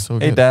 That's so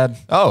good. Hey, Dad.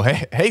 Oh,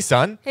 hey,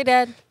 son. Hey,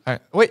 Dad. All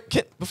right.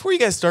 Wait, before you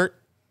guys start,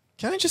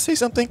 can I just say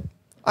something?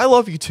 I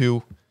love you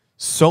two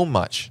so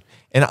much.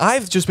 And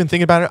I've just been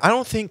thinking about it. I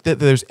don't think that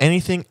there's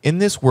anything in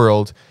this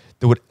world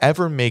that would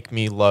ever make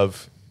me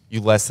love you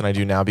less than I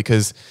do now,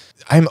 because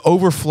I'm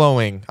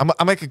overflowing. I'm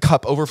like a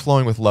cup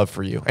overflowing with love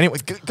for you. Anyway,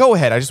 go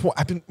ahead.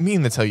 I've been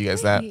meaning to tell you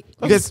guys that. You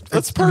guys,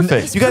 That's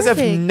perfect. You guys have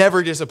perfect.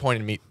 never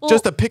disappointed me.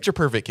 Just a picture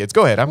perfect kids.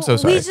 Go ahead. I'm so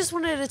sorry. We just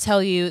wanted to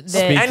tell you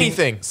that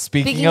Anything.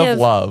 Speaking of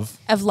love,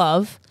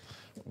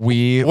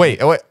 Wait.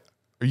 Are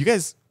you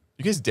guys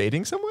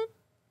dating someone?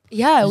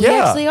 yeah, we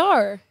Yeah. actually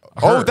are.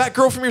 Oh, that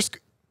girl from your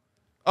school.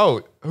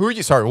 Oh, who are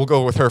you? Sorry, we'll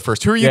go with her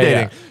first. Who are you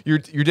Yeah, dating?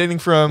 You're dating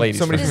from Ladies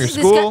somebody first.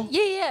 from your This school? guy-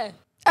 yeah.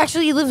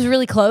 Actually, he lives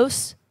really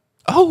close.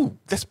 Oh,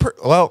 that's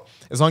well.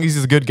 As long as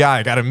he's a good guy,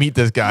 I got to meet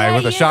this guy Yeah,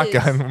 with a he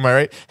shotgun. is. Am I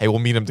right? Hey, we'll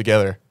meet him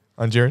together.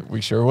 On Jared.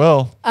 we sure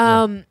will.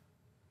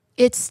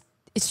 It's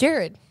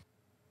Jared.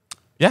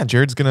 Yeah,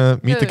 Jared's gonna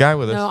meet the guy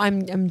with No, us.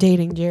 I'm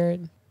dating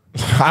Jared.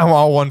 I'm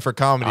all one for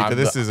comedy, but I'm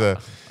this the- is a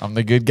I'm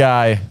the good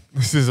guy.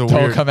 Don't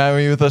Don't come at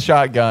me with a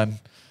shotgun.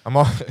 I'm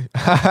all.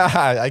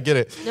 I get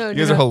it. No, you no,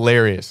 guys no. are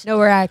hilarious. No,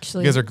 we're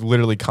actually. You guys are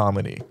literally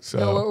comedy. So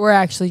No, we're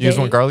actually. you guys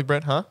dating. want garlic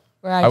bread, huh?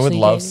 We're I actually would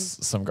love dating,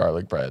 some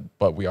garlic bread,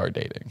 but we are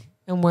dating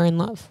and we're in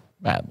love,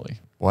 madly,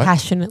 What?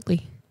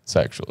 passionately.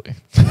 sexually,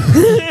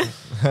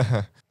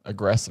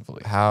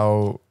 aggressively.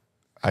 How?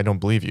 I don't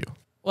believe you.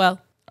 Well,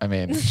 I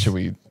mean, should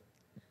we?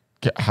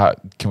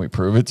 Can we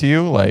prove it to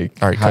you?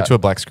 Like, All right, cut to a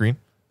black screen.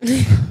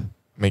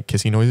 Make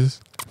kissy noises.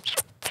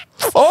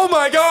 Oh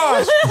my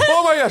gosh!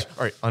 Oh my gosh!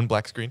 All right,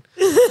 unblack screen.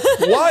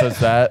 What?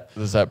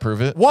 Does that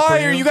prove it? Why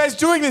for are you guys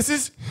doing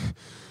this?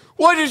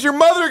 What is your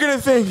mother gonna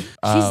think?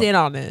 she's in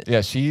on it.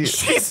 Yeah,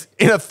 She's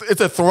in a.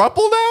 It's a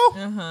throuple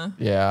now.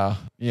 Yeah,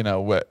 you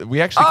know, we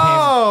actually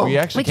Oh!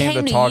 came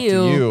to talk to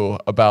you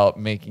about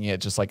making it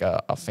just like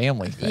a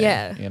family thing.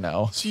 Yeah. You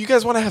know. So you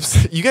guys want to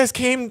have? You guys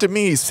came to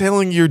me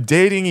saying you're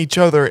dating each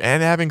other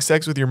and having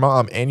sex with your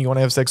mom, and you want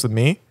to have sex with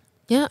me?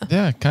 Yeah,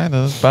 Yeah, kind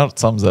of. About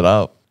sums it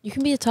up. you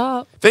can be a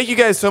top. Thank you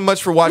guys so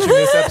much for watching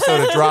this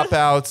episode of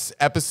Dropouts.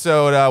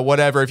 Episode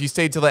whatever. If you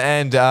stayed till the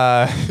end,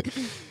 I'm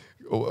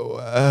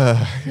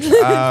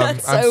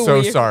so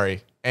so weird.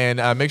 sorry. And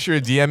make sure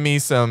to DM me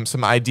some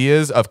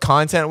ideas of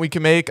content we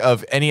can make,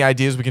 of any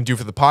ideas we can do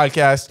for the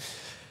podcast.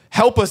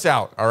 Help us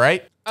out, all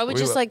right? I would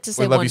just like to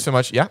say we love one. you so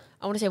much. Yeah.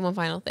 I want to say one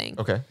final thing.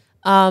 Okay.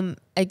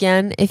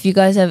 Again, if you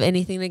guys have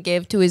anything to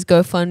give to his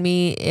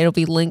GoFundMe, it'll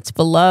be linked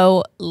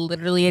below.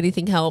 Literally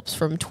anything helps,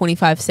 from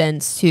 25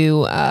 cents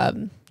to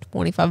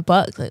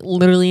 $25. Like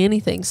literally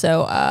anything.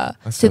 So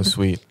That's so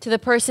sweet. to the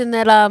person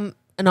that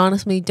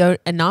anonymously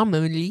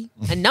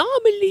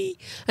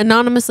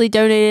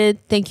donated,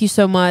 thank you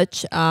so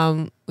much.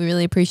 We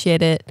really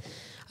appreciate it.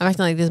 I'm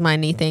acting like this is my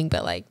knee thing,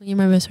 but like, you're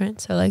my best friend,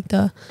 so like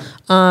duh.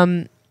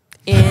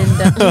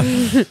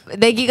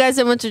 Thank you guys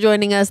so much for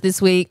joining us this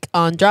week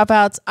on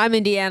Dropouts. I'm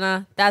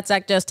Indiana. That's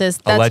Zach Justice.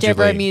 That's Allegedly.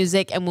 Jebra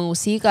Music. And we will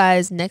see you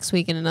guys next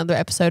week in another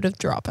episode of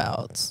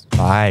Dropouts.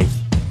 Bye.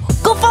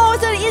 Go follow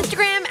us on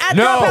Instagram at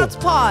No. Dropouts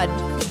Pod.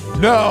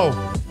 No.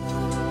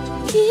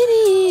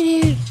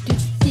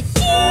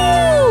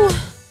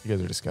 You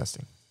guys are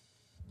disgusting.